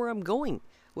know where I'm going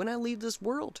when I leave this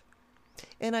world.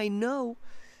 And I know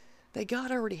that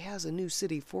God already has a new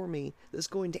city for me that's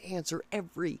going to answer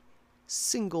every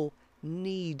single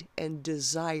need and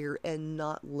desire and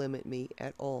not limit me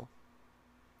at all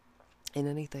in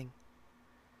anything.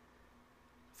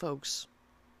 Folks,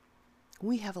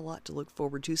 we have a lot to look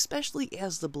forward to, especially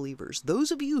as the believers.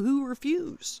 Those of you who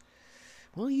refuse,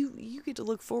 well, you get to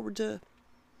look forward to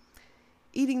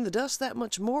eating the dust that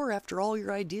much more after all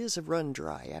your ideas have run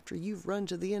dry, after you've run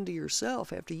to the end of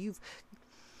yourself, after you've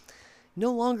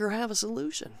no longer have a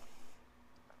solution.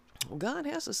 Well, God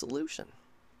has a solution,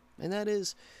 and that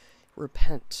is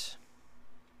repent,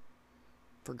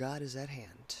 for God is at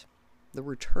hand. The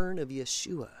return of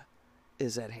Yeshua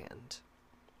is at hand.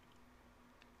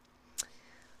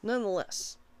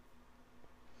 Nonetheless,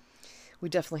 we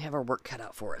definitely have our work cut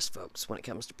out for us, folks, when it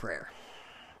comes to prayer.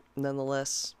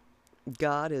 Nonetheless,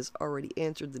 God has already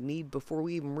answered the need before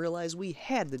we even realized we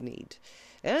had the need.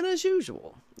 And as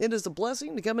usual, it is a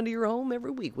blessing to come into your home every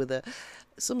week with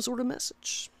some sort of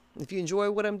message. If you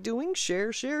enjoy what I'm doing,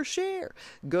 share.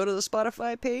 Go to the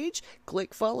Spotify page,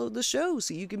 click follow the show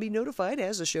so you can be notified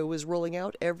as the show is rolling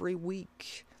out every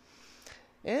week.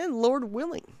 And Lord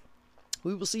willing,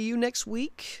 we will see you next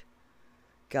week.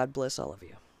 God bless all of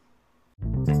you.